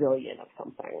a bazillion of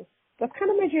something. That's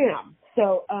kind of my jam.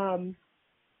 So,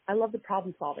 I love the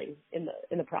problem solving in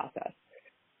the process.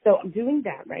 So I'm doing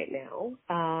that right now.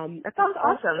 That sounds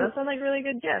awesome. That sounds like a really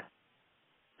good gift.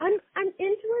 I'm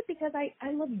into it because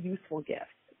I love useful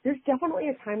gifts. There's definitely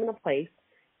a time and a place,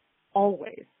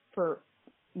 always, for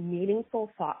meaningful,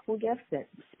 thoughtful gifts that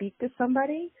speak to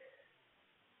somebody.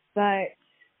 But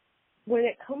when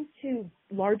it comes to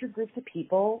larger groups of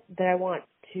people that I want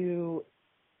to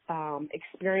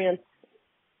experience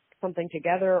something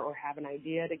together or have an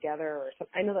idea together or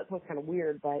something, I know that sounds kind of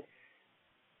weird, but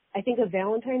I think of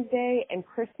Valentine's Day and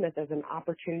Christmas as an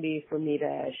opportunity for me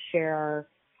to share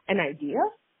an idea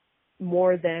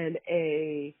more than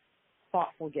a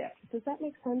thoughtful gift. Does that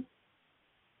make sense?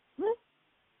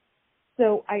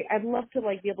 So I'd love to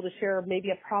like be able to share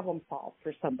maybe a problem solved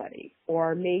for somebody,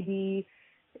 or maybe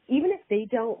even if they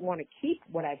don't want to keep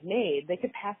what I've made, they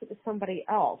could pass it to somebody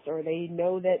else, or they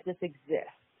know that this exists.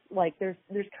 Like there's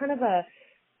kind of a,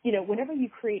 you know, whenever you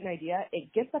create an idea,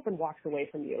 it gets up and walks away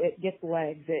from you. It gets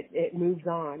legs. It moves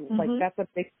on. Like that's a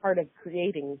big part of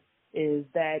creating is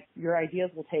that your ideas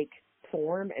will take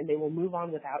form and they will move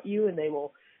on without you, and they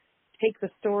will take the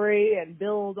story and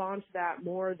build onto that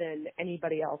more than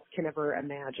anybody else can ever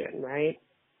imagine, right?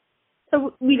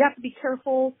 So we have to be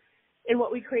careful in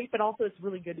what we create, but also it's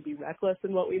really good to be reckless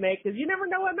in what we make because you never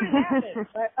know what might happen.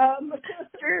 But,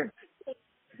 sure.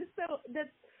 So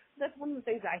that's one of the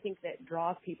things I think that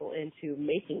draws people into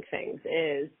making things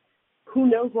is who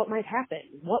knows what might happen,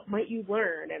 what might you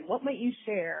learn, and what might you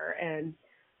share, and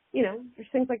you know, there's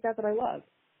things like that I love.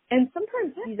 And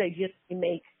sometimes these ideas we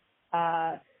make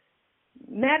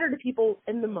matter to people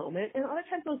in the moment, and other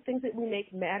times those things that we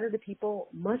make matter to people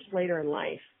much later in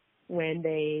life when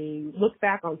they look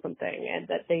back on something and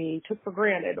that they took for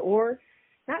granted, or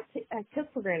not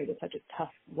took for granted is such a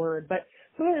tough word, but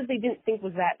something that they didn't think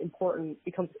was that important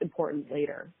becomes important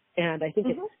later. And I think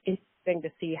it's interesting to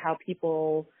see how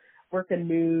people work and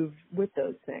move with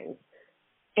those things.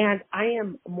 And I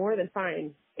am more than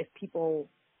fine if people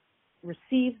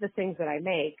receive the things that I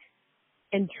make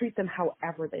and treat them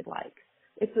however they like.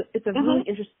 It's a really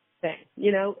interesting thing.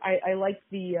 You know, I like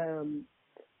the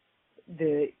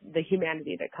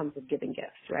humanity that comes with giving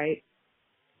gifts, right?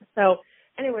 So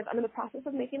anyways, I'm in the process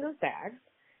of making those bags.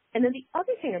 And then the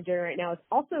other thing I'm doing right now is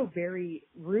also very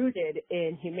rooted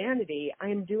in humanity. I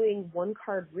am doing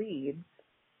one-card reads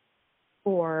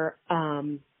for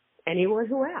anyone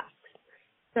who asks.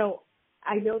 So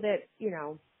I know that, you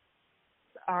know,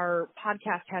 our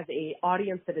podcast has a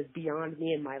audience that is beyond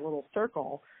me and my little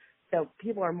circle. So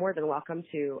people are more than welcome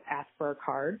to ask for a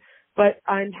card. But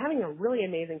I'm having a really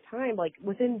amazing time. Like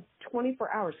within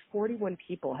 24 hours, 41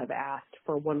 people have asked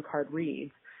for one-card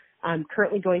reads. I'm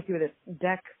currently going through this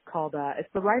deck called, it's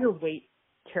the Rider-Waite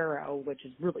Tarot, which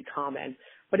is really common,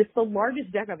 but it's the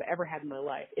largest deck I've ever had in my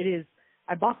life. It is,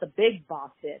 I bought the big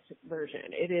boss bitch version.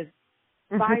 It is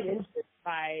 5 inches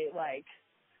by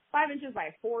 5 inches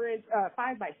by 4 inch,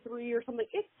 5 by 3 or something.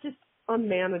 It's just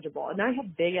unmanageable. And I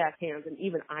have big ass hands and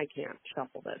even I can't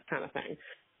shuffle this kind of thing.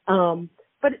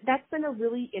 But that's been a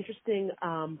really interesting,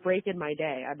 break in my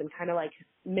day. I've been kind of like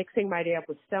mixing my day up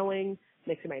with sewing,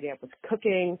 mixing my day up with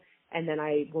cooking, and then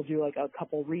I will do like a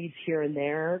couple reads here and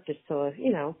there just to,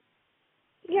 you know,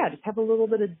 just have a little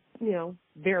bit of, you know,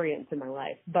 variance in my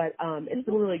life. But it's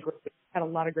been really great. Had a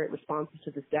lot of great responses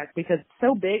to this deck because it's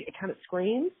so big, it kind of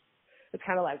screams. It's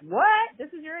kind of like, what? This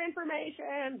is your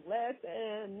information.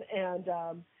 Listen.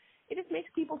 And it just makes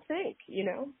people think, you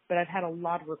know. But I've had a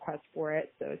lot of requests for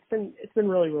it, so it's been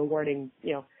really rewarding,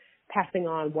 you know, passing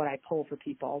on what I pull for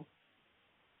people.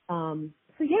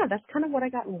 So yeah, that's kind of what I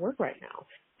got in work right now.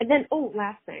 And then,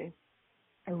 last thing,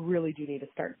 I really do need to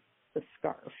start the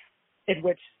scarf, in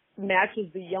which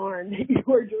matches the yarn that you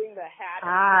are doing the hat.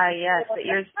 Ah, yes.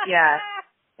 Yeah.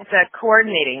 It's a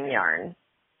coordinating yarn.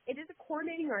 It is a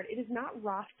coordinating yarn. It is not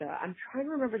Rafta. I'm trying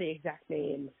to remember the exact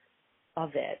name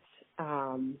of it.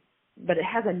 But it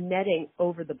has a netting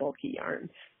over the bulky yarn.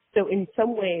 So in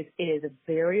some ways it is a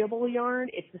variable yarn.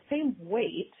 It's the same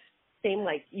weight,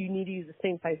 like you need to use the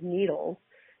same size needles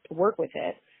to work with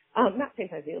it. Not same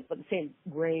size needles, but the same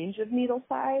range of needle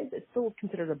size. It's still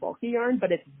considered a bulky yarn,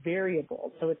 but it's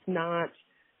variable. So it's not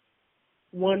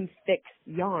one fixed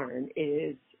yarn. It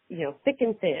is, thick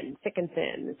and thin.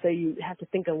 So you have to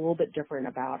think a little bit different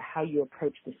about how you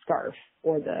approach the scarf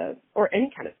or any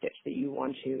kind of stitch that you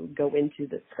want to go into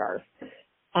the scarf.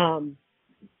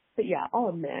 But yeah, I'll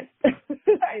admit,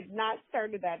 I've not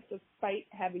started that despite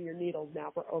having your needles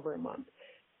now for over a month.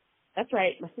 That's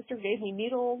right. My sister gave me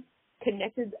needles,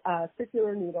 connected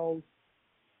circular needles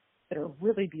that are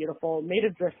really beautiful, made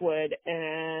of driftwood,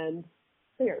 and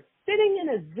they are sitting in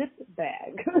a zip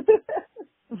bag.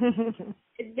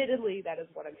 Admittedly, that is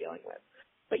what I'm dealing with.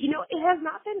 But, it has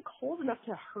not been cold enough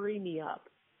to hurry me up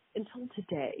until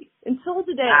today.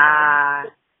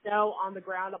 Snow on the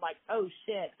ground, I'm like, oh,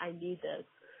 shit, I need this.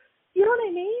 You know what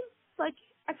I mean? Like,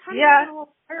 I kind of want a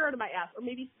little fire under my ass, or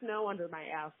maybe snow under my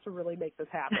ass to really make this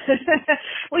happen.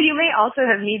 Well, you may also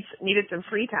have needed some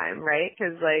free time, right?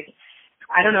 Because,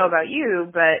 I don't know about you,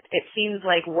 but it seems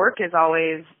like work is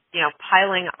always,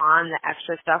 piling on the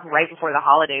extra stuff right before the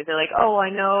holidays. They're like, oh, I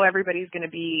know everybody's going to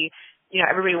be,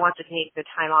 everybody wants to take the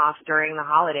time off during the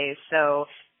holidays. So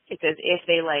it's as if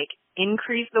they,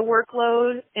 increase the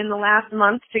workload in the last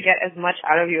month to get as much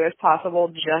out of you as possible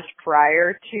just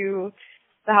prior to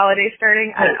the holidays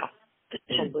starting. I don't know.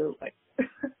 Absolutely.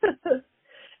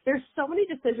 There's so many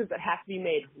decisions that have to be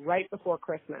made right before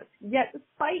Christmas. Yet,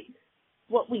 despite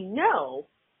what we know,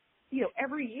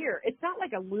 every year, it's not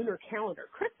like a lunar calendar.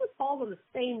 Christmas falls on the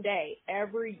same day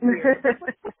every year. For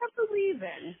whatever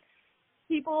reason,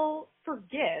 people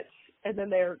forget, and then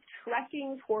they're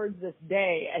trekking towards this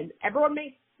day, and everyone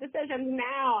makes decisions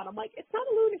now. And I'm like, it's not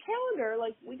a lunar calendar.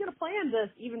 We could have planned this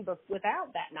even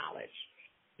without that knowledge.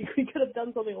 We could have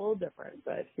done something a little different,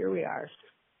 but here we are.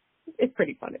 It's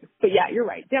pretty funny. But yeah, you're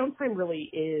right. Downtime really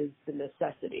is the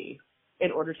necessity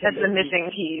in order to. That's the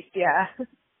missing piece. Yeah.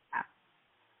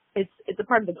 It's a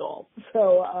part of the goal.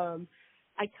 So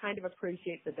I kind of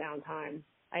appreciate the downtime.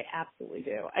 I absolutely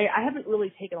do. I haven't really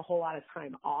taken a whole lot of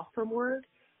time off from work,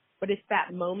 but it's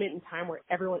that moment in time where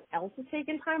everyone else is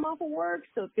taking time off of work,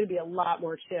 so it's going to be a lot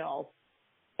more chill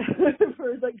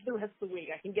for the rest of the week.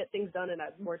 I can get things done in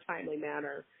a more timely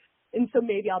manner. And so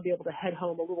maybe I'll be able to head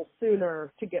home a little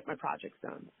sooner to get my projects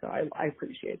done. So I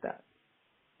appreciate that.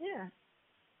 Yeah.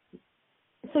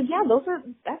 So yeah,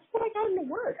 that's what I got into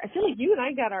work. I feel like you and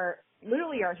I got our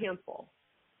hands full.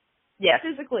 Yes.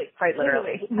 Physically. Quite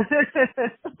literally.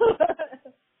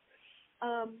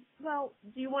 Well,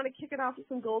 do you want to kick it off with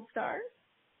some gold stars?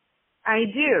 I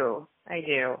do.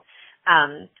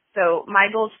 So my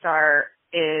gold star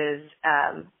is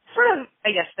sort of,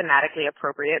 I guess, thematically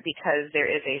appropriate because there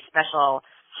is a special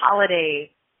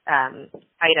holiday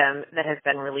item that has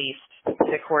been released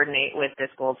to coordinate with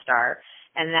this gold star,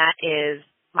 and that is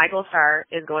my gold star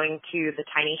is going to the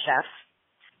Tiny Chef.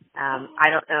 I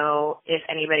don't know if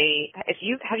anybody,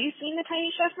 have you seen the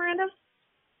Tiny Chef, Miranda?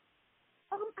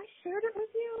 I shared it with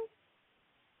you.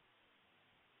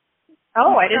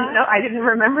 Oh, I didn't know. I didn't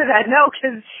remember that. No,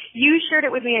 because you shared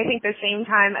it with me, I think, the same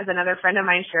time as another friend of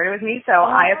mine shared it with me, so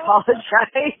I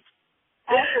apologize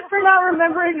for not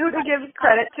remembering who to give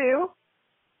credit to.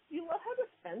 You love how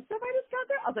defensive I just got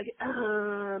there? I was like,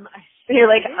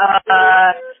 You're like,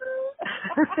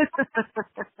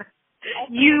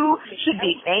 you should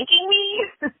be thanking me.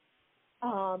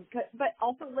 But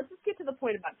also, let's just get to the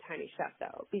point about Tiny Chef,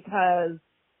 though, because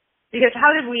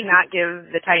how did we not give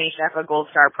the Tiny Chef a gold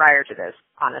star prior to this,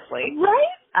 honestly?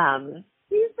 Right?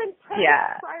 He's been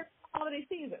prior to the holiday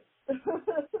season.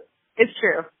 It's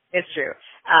true.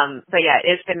 But yeah, it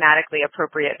is thematically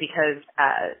appropriate because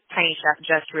Tiny Chef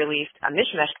just released a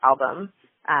Mishmash album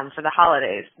for the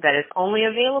holidays that is only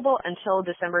available until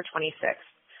December 26th.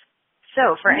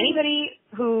 So for anybody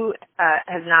who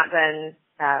has not been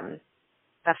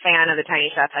a fan of the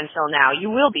Tiny Chef until now,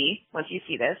 you will be once you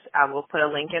see this. We'll put a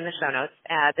link in the show notes.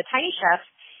 The Tiny Chef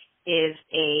is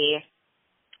a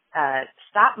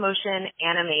stop-motion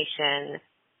animation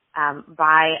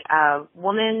by a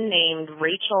woman named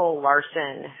Rachel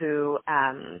Larson, who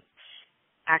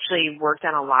actually worked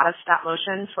on a lot of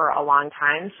stop-motion for a long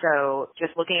time. So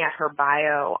just looking at her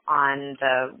bio on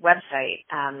the website,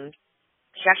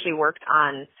 she actually worked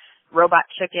on Robot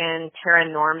Chicken, Terra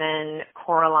Norman,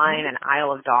 Coraline, and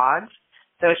Isle of Dogs.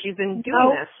 So she's been doing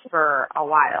this for a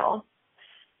while.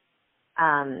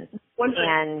 And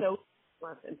so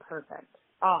and perfect.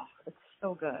 Oh, it's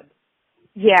so good.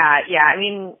 Yeah. I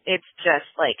mean, it's just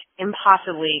like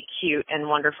impossibly cute and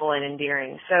wonderful and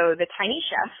endearing. So the tiny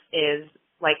chef is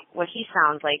like what he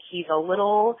sounds like. He's a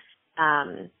little,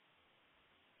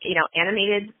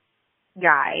 animated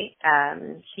guy.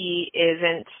 He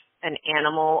isn't an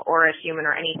animal or a human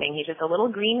or anything. He's just a little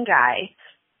green guy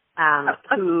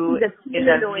who is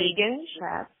a vegan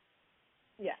chef.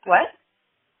 Yeah. What?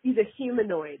 He's a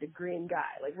humanoid green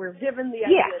guy. Like, we're given the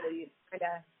idea that he's kind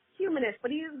of humanist,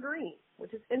 but he is green,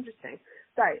 which is interesting.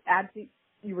 Sorry,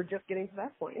 you were just getting to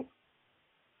that point.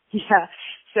 Yeah.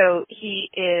 So he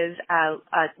is a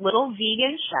little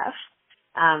vegan chef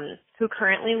who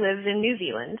currently lives in New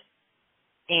Zealand,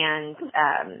 and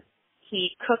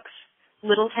he cooks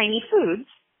little tiny foods,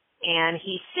 and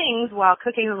he sings while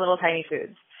cooking the little tiny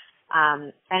foods.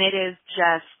 And it is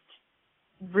just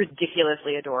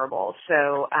ridiculously adorable.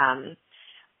 So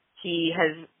he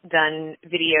has done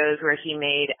videos where he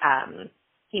made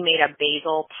a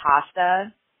basil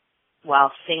pasta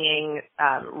while singing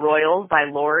Royals by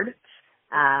Lorde.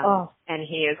 And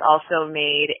he has also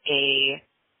made a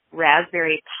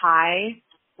raspberry pie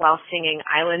while singing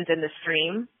Islands in the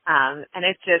Stream. And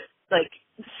it's just like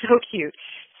so cute.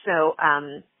 So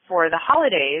for the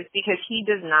holidays, because he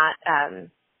does not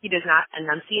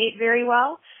enunciate very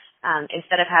well,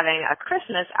 instead of having a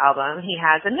Christmas album, he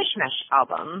has a Mishmash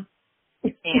album.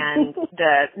 And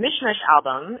the Mishmash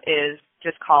album is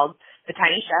just called the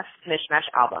Tiny Chef Mishmash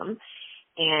album.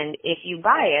 And if you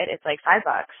buy it, it's like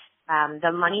 $5.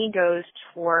 The money goes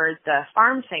toward the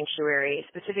farm sanctuary,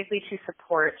 specifically to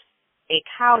support a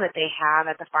cow that they have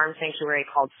at the farm sanctuary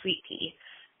called Sweet Pea.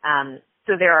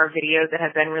 So there are videos that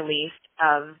have been released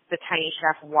of the Tiny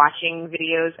Chef watching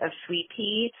videos of Sweet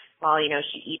Pea while,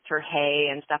 she eats her hay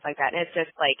and stuff like that. And it's just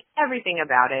like everything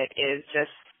about it is just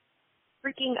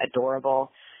freaking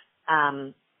adorable.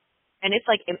 And it's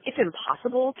like, it's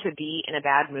impossible to be in a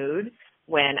bad mood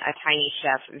when a Tiny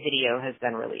Chef video has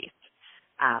been released.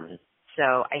 So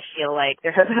I feel like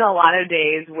there have been a lot of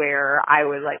days where I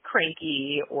was like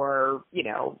cranky or,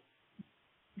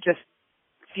 just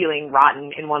feeling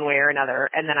rotten in one way or another.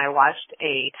 And then I watched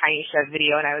a Tiny Chef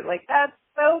video and I was like, that's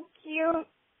so cute.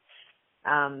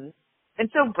 And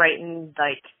so bright and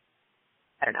like,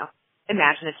 I don't know,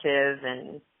 imaginative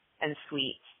and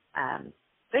sweet.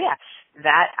 So yeah,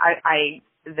 that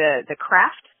the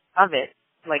craft of it,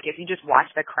 like if you just watch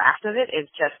the craft of it, is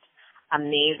just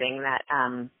amazing. That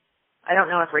I don't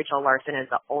know if Rachel Larson is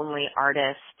the only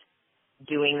artist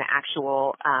doing the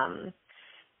actual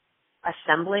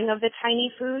assembling of the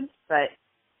tiny foods, but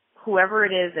whoever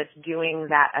it is that's doing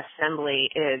that assembly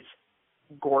is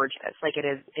gorgeous. Like it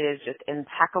is just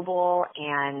impeccable,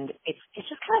 and it's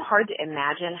just kind of hard to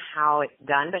imagine how it's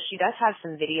done. But she does have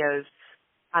some videos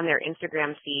on their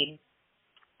Instagram feed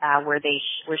where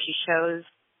she shows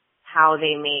how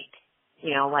they make,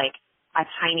 like a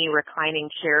tiny reclining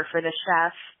chair for the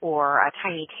chef, or a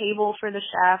tiny table for the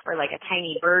chef, or like a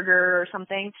tiny burger or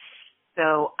something.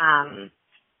 So,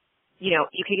 you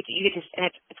get to, and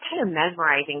it's kind of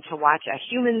mesmerizing to watch a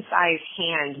human-sized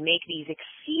hand make these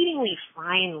exceedingly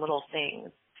fine little things.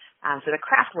 So the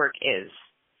craft work is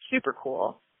super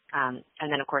cool. And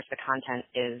then, of course, the content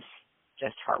is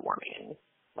just heartwarming and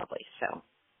lovely. So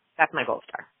that's my gold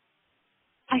star.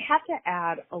 I have to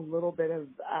add a little bit of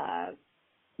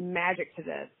magic to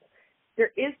this.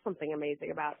 There is something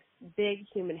amazing about big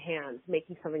human hands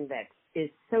making something that is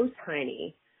so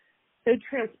tiny, so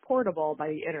transportable by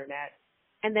the internet,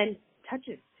 and then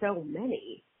touches so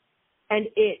many. And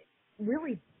it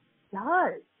really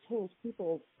does change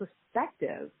people's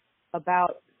perspective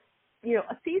about,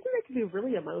 a season that can be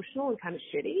really emotional and kind of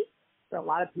shitty for a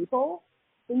lot of people.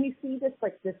 When you see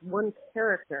this one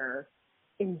character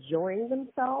enjoying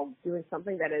themselves, doing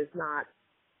something that is not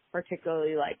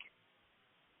particularly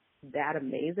that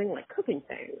amazing, like cooking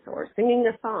things or singing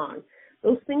a song.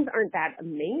 Those things aren't that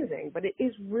amazing, but it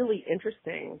is really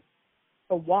interesting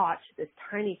to watch this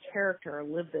tiny character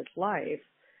live this life.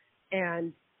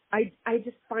 And I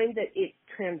just find that it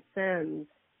transcends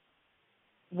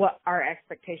what our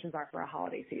expectations are for a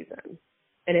holiday season.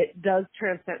 And it does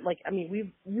transcend,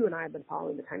 you and I have been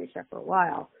following the Tiny Chef for a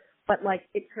while, but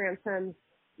it transcends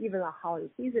even the holiday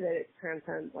season, and it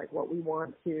transcends what we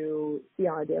want to see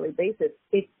on a daily basis.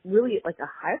 It's really a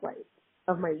highlight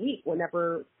of my week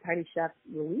whenever Tiny Chef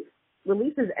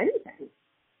releases anything.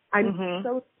 I'm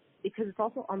so, because it's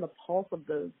also on the pulse of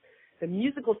the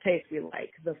musical taste we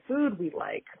like, the food we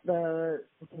like, the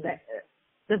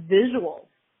visuals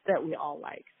that we all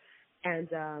like. And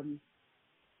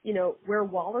you know, where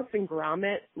Wallace and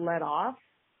Gromit let off,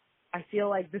 I feel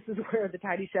like this is where the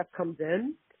Tiny Chef comes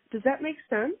in. Does that make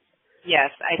sense?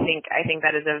 Yes, I think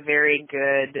that is a very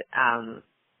good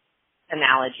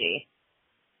analogy.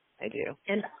 I do.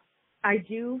 And I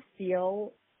do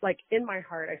feel like in my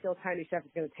heart, I feel Tiny Chef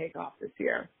is going to take off this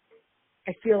year.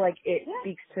 I feel like it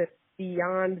speaks to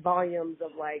beyond volumes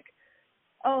of like,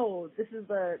 oh, this is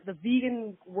the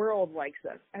vegan world likes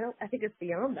us. I think it's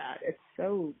beyond that. It's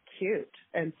so cute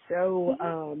and so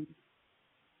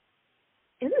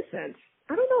innocent.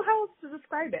 I don't know how else to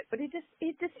describe it, but it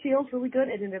just feels really good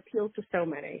and it appeals to so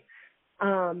many.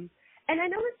 And I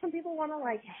know that some people want to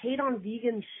like hate on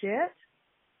vegan shit,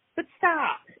 but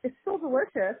stop. It's still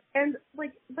delicious. And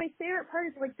like my favorite part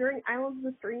is like during Islands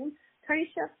of the Stream,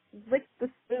 Tiny Chef licks the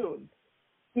spoon.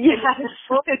 Yeah.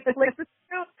 Lick the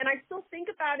spoon, and I still think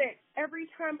about it every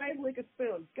time I lick a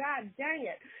spoon. God dang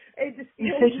it. It just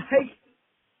feels like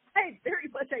I very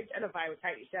much identify with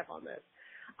Tiny Chef on this.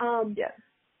 Yes.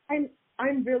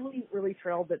 I'm really, really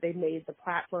thrilled that they made the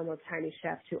platform of Tiny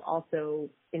Chef to also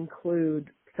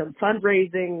include some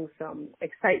fundraising, some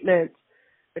excitement.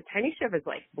 But Tiny Chef is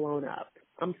like blown up.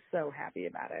 I'm so happy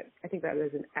about it. I think that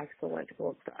is an excellent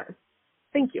gold star.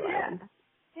 Thank you, Ellen.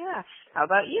 Yeah. How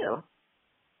about you?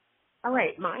 All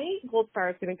right, my gold star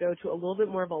is going to go to a little bit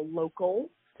more of a local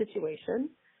situation.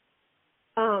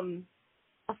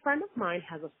 A friend of mine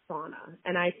has a sauna,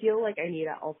 and I feel like I need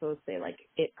to also say like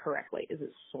it correctly. Is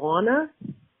it sauna?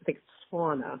 I think it's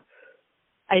sauna.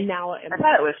 I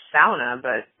thought it was sauna,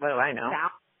 but what do I know?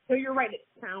 So you're right,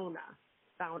 it's sauna.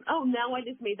 Oh, now I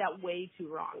just made that way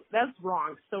too wrong. That's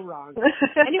wrong, so wrong.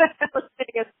 Anyway,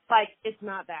 it's like it's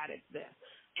not that, it's this.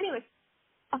 Anyway,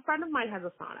 a friend of mine has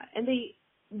a sauna, and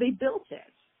they built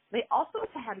it. They also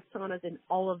had saunas in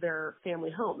all of their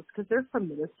family homes because they're from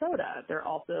Minnesota. They're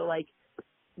also like,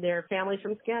 their family's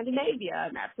from Scandinavia,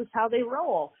 and that's just how they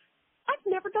roll.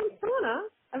 I've never done sauna.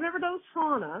 I've never done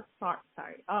sauna.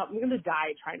 Sorry. I'm going to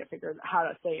die trying to figure out how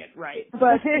to say it right.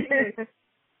 But,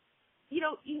 you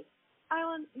know,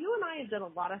 Island, you and I have done a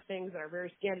lot of things that are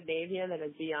very Scandinavian that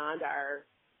is beyond our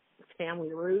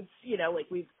family roots. You know, like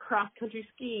we've cross-country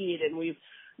skied and we've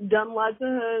done lots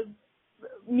of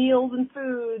meals and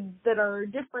foods that are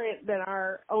different than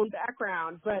our own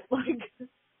background. But, like,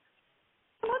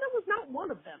 sauna was not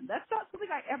one of them. That's not something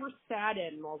I ever sat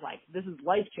in and was like, this is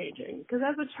life-changing. Because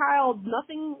as a child,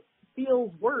 nothing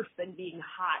feels worse than being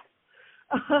hot.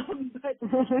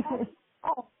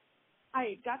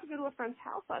 I got to go to a friend's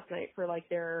house last night for like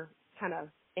their kind of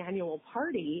annual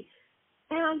party,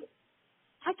 and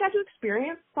I got to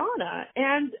experience sauna,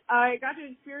 and I got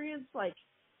to experience like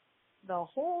the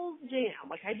whole jam.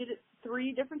 Like I did it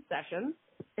 3 different sessions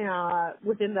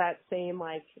within that same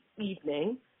like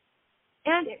evening,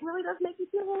 and it really does make you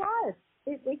feel alive.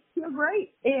 It makes you feel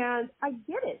great, and I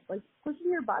get it. Like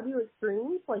pushing your body to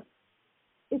extremes, like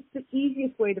it's the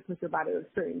easiest way to push your body to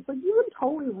extremes. Like you can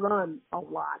totally run a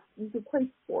lot. You can play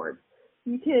sports.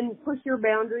 You can push your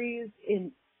boundaries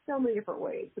in so many different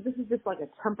ways. But this is just like a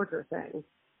temperature thing.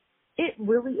 It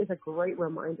really is a great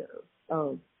reminder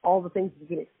of all the things you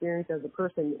can experience as a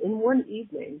person in one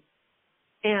evening.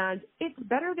 And it's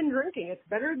better than drinking. It's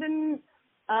better than,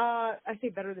 I say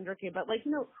better than drinking, but like,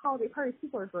 you know, holiday parties,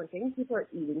 people are drinking, people are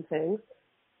eating things.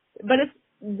 But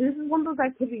this is one of those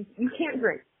activities you can't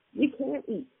drink. You can't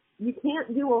eat. You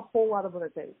can't do a whole lot of other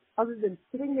things other than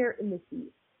sitting there in the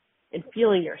heat and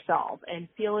feeling yourself and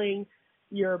feeling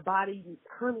your body be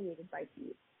permeated by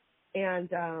heat. And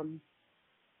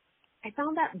I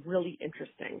found that really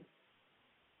interesting.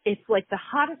 It's like the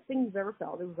hottest thing you've ever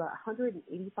felt. It was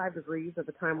 185 degrees at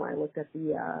the time when I looked at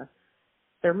the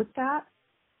thermostat.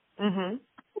 Mm-hmm.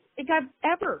 I don't think I've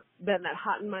ever been that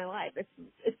hot in my life.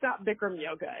 It's not Bikram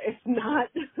yoga. It's not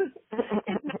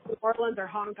New Orleans or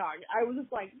Hong Kong. I was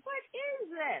just like, what is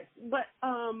this? But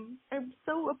I'm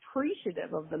so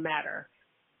appreciative of the matter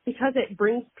because it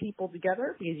brings people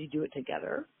together because you do it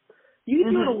together. You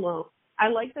can do it alone. I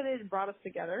like that it brought us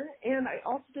together, and I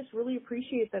also just really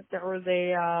appreciate that there was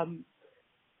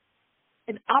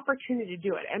an opportunity to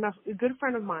do it. And a good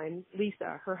friend of mine,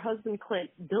 Lisa, her husband Clint,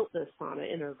 built this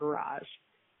sauna in her garage.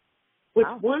 Which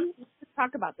let's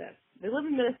talk about this. They live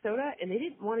in Minnesota, and they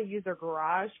didn't want to use their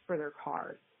garage for their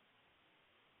cars.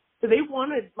 So they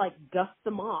wanted, like, dust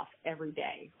them off every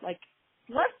day. Like,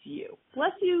 bless you.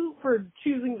 Bless you for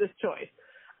choosing this choice.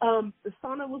 The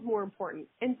sauna was more important.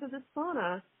 And so the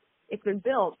sauna, it's been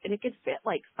built, and it could fit,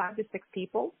 like, 5 to 6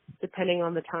 people, depending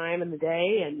on the time and the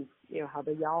day and, you know, how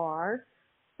big y'all are.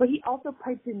 But he also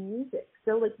piped in music.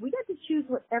 So, like, we got to choose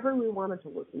whatever we wanted to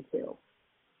listen to.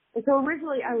 And so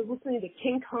originally I was listening to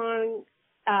King Kong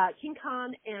King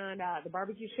Khan and the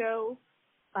barbecue show,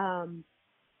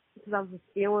 because I was just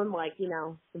feeling like,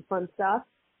 some fun stuff.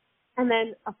 And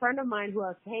then a friend of mine who I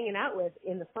was hanging out with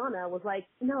in the sauna was like,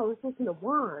 no, let's listen to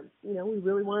Juan. We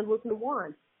really wanted to listen to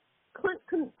Juan. Clint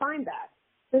couldn't find that.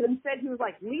 So instead he was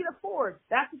like, Lita Ford,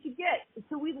 that's what you get.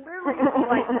 So we literally,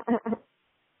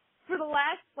 for the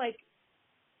last,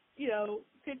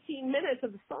 15 minutes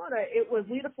of the sauna, it was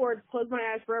Lita Ford, Close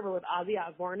My Eyes Forever with Ozzy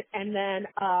Osbourne. And then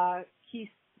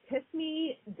he Kiss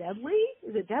Me Deadly.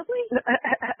 Is it Deadly?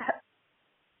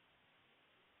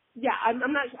 Yeah, I'm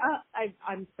not.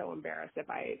 I'm so embarrassed if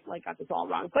I got this all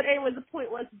wrong. But anyway, the point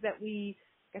was that we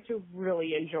got to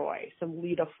really enjoy some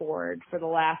Lita Ford for the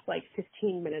last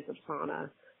 15 minutes of sauna,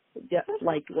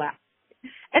 last.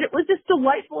 And it was just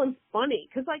delightful and funny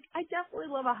because I definitely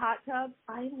love a hot tub.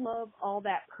 I love all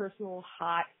that personal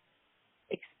hot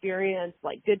experience,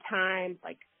 good times,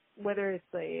 whether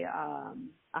it's a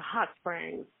hot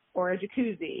spring or a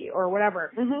jacuzzi or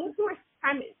whatever. Mm-hmm.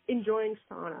 I'm enjoying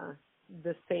sauna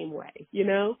the same way,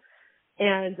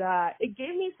 and it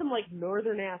gave me some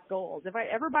northern ass goals. If I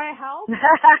ever buy a house,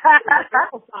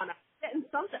 sauna,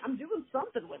 I'm doing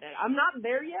something with it. I'm not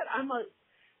there yet. I'm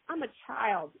a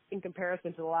child in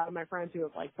comparison to a lot of my friends who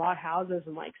have bought houses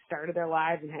and started their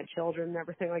lives and had children and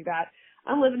everything like that.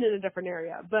 I'm living in a different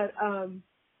area, but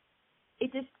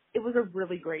it was a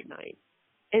really great night,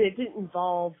 and it didn't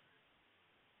involve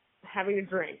having a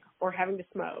drink or having to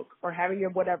smoke or having a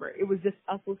whatever. It was just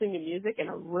us listening to music in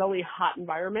a really hot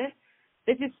environment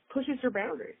that just pushes your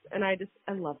boundaries. And I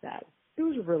love that. It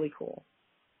was really cool.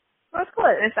 Well, that's cool.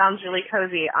 It sounds really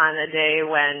cozy on a day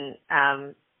when,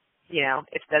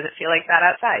 it doesn't feel like that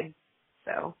outside.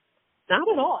 So. Not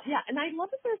at all. Yeah. And I love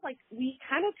that there's we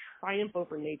kind of triumph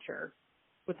over nature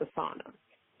with the sauna.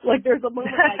 There's a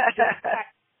moment just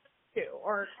back to,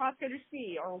 or cross country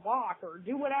ski or walk or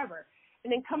do whatever.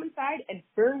 And then come inside and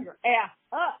burn your ass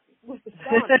up with the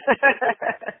sauna.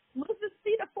 Let's just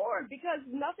see the Ford because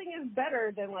nothing is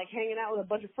better than hanging out with a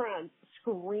bunch of friends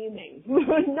screaming.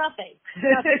 Nothing.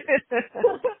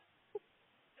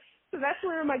 So that's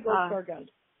where my gold star goes.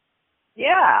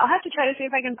 Yeah, I'll have to try to see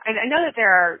if I can. I know that there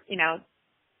are,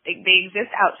 they exist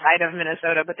outside of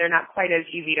Minnesota, but they're not quite as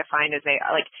easy to find as they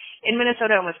are. In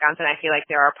Minnesota and Wisconsin, I feel like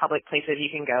there are public places you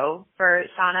can go for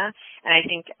sauna, and I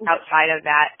think outside of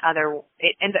that,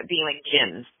 it ends up being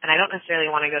gyms. And I don't necessarily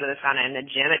want to go to the sauna in the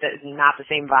gym. It is not the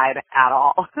same vibe at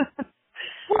all.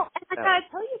 Well, and I gotta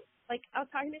tell you, I was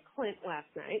talking to Clint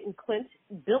last night, and Clint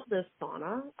built this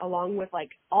sauna along with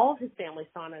all of his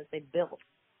family saunas they built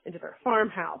into their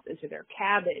farmhouse, into their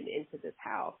cabin, into this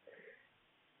house.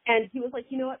 And he was like,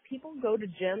 you know what? People go to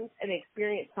gyms and they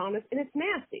experience saunas, and it's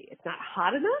nasty. It's not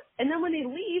hot enough. And then when they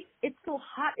leave, it's still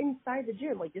hot inside the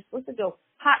gym. You're supposed to go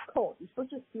hot, cold. You're supposed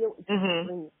to feel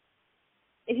extreme.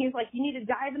 And he's like, you need to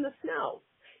dive in the snow.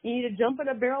 You need to jump in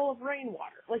a barrel of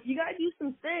rainwater. You got to do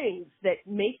some things that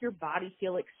make your body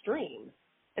feel extreme.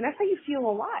 And that's how you feel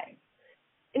alive.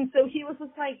 And so he was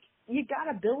just like, you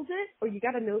got to build it or you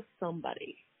got to know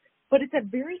somebody. But it's a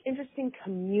very interesting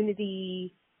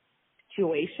community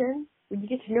situation when you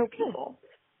get to know people.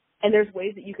 And there's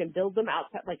ways that you can build them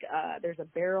outside, there's a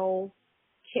barrel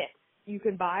kit you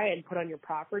can buy and put on your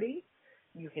property.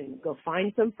 You can go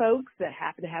find some folks that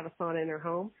happen to have a sauna in their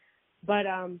home. But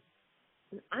I'm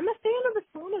a fan of the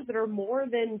saunas that are more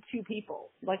than two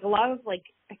people. A lot of,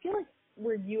 I feel like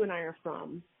where you and I are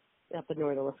from, up in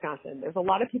northern Wisconsin, there's a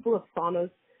lot of people with saunas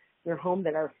in their home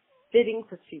that are fitting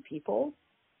for two people.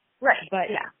 Right. But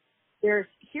yeah. There's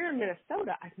here in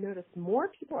Minnesota, I've noticed more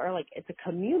people are it's a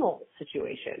communal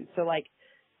situation. So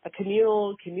a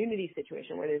communal community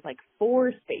situation where there's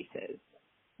 4 spaces,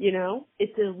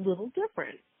 it's a little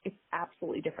different. It's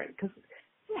absolutely different. Because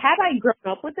had I grown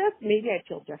up with this, maybe I'd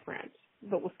feel different.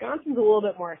 But Wisconsin's a little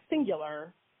bit more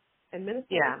singular, and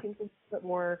Minnesota seems a bit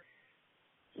more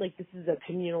this is a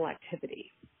communal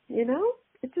activity.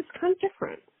 It's just kind of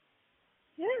different.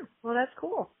 Yeah. Well, that's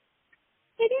cool.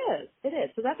 It is. It is.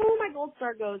 So that's where my gold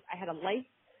star goes. I had a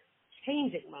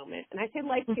life-changing moment. And I say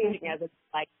life-changing as it's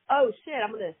oh, shit, I'm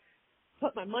going to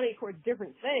put my money towards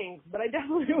different things. But I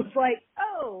definitely was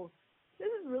oh, this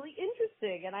is really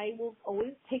interesting. And I will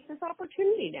always take this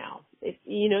opportunity now.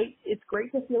 It's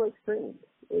great to feel extreme.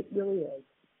 It really is.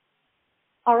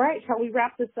 All right. Shall we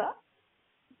wrap this up?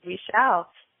 We shall.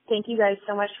 Thank you guys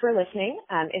so much for listening.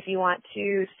 If you want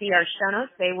to see our show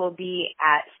notes, they will be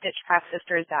at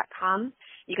stitchcraftsisters.com.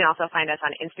 You can also find us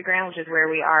on Instagram, which is where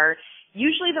we are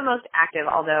usually the most active,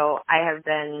 although I have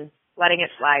been letting it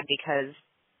slide because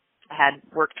I had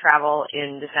work travel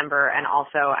in December, and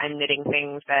also I'm knitting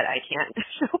things that I can't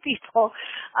show people.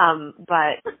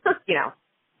 But,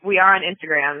 we are on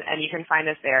Instagram, and you can find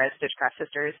us there as Stitchcraft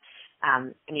Sisters.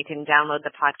 And you can download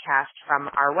the podcast from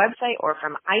our website or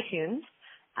from iTunes.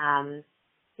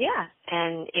 Yeah,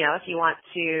 and, you know, if you want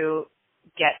to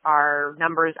get our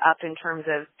numbers up in terms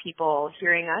of people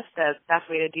hearing us, the best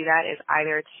way to do that is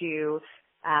either to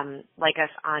like us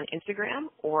on Instagram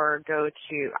or go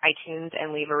to iTunes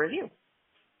and leave a review.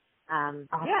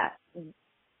 Yeah,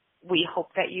 we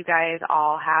hope that you guys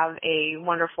all have a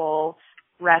wonderful,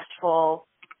 restful,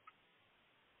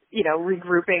 you know,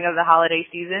 regrouping of the holiday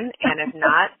season. And if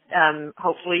not,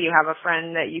 hopefully you have a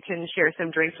friend that you can share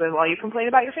some drinks with while you complain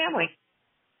about your family.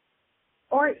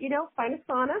 Or, you know, find a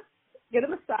sauna, get a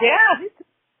massage.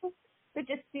 Yeah. It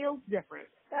just feels different.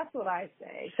 That's what I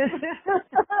say.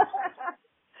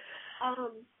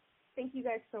 Thank you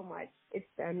guys so much. It's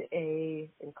been a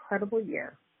incredible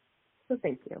year. So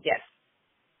thank you. Yes.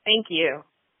 Thank you.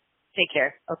 Take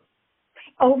care.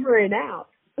 Over and out.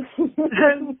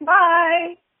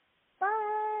 Bye.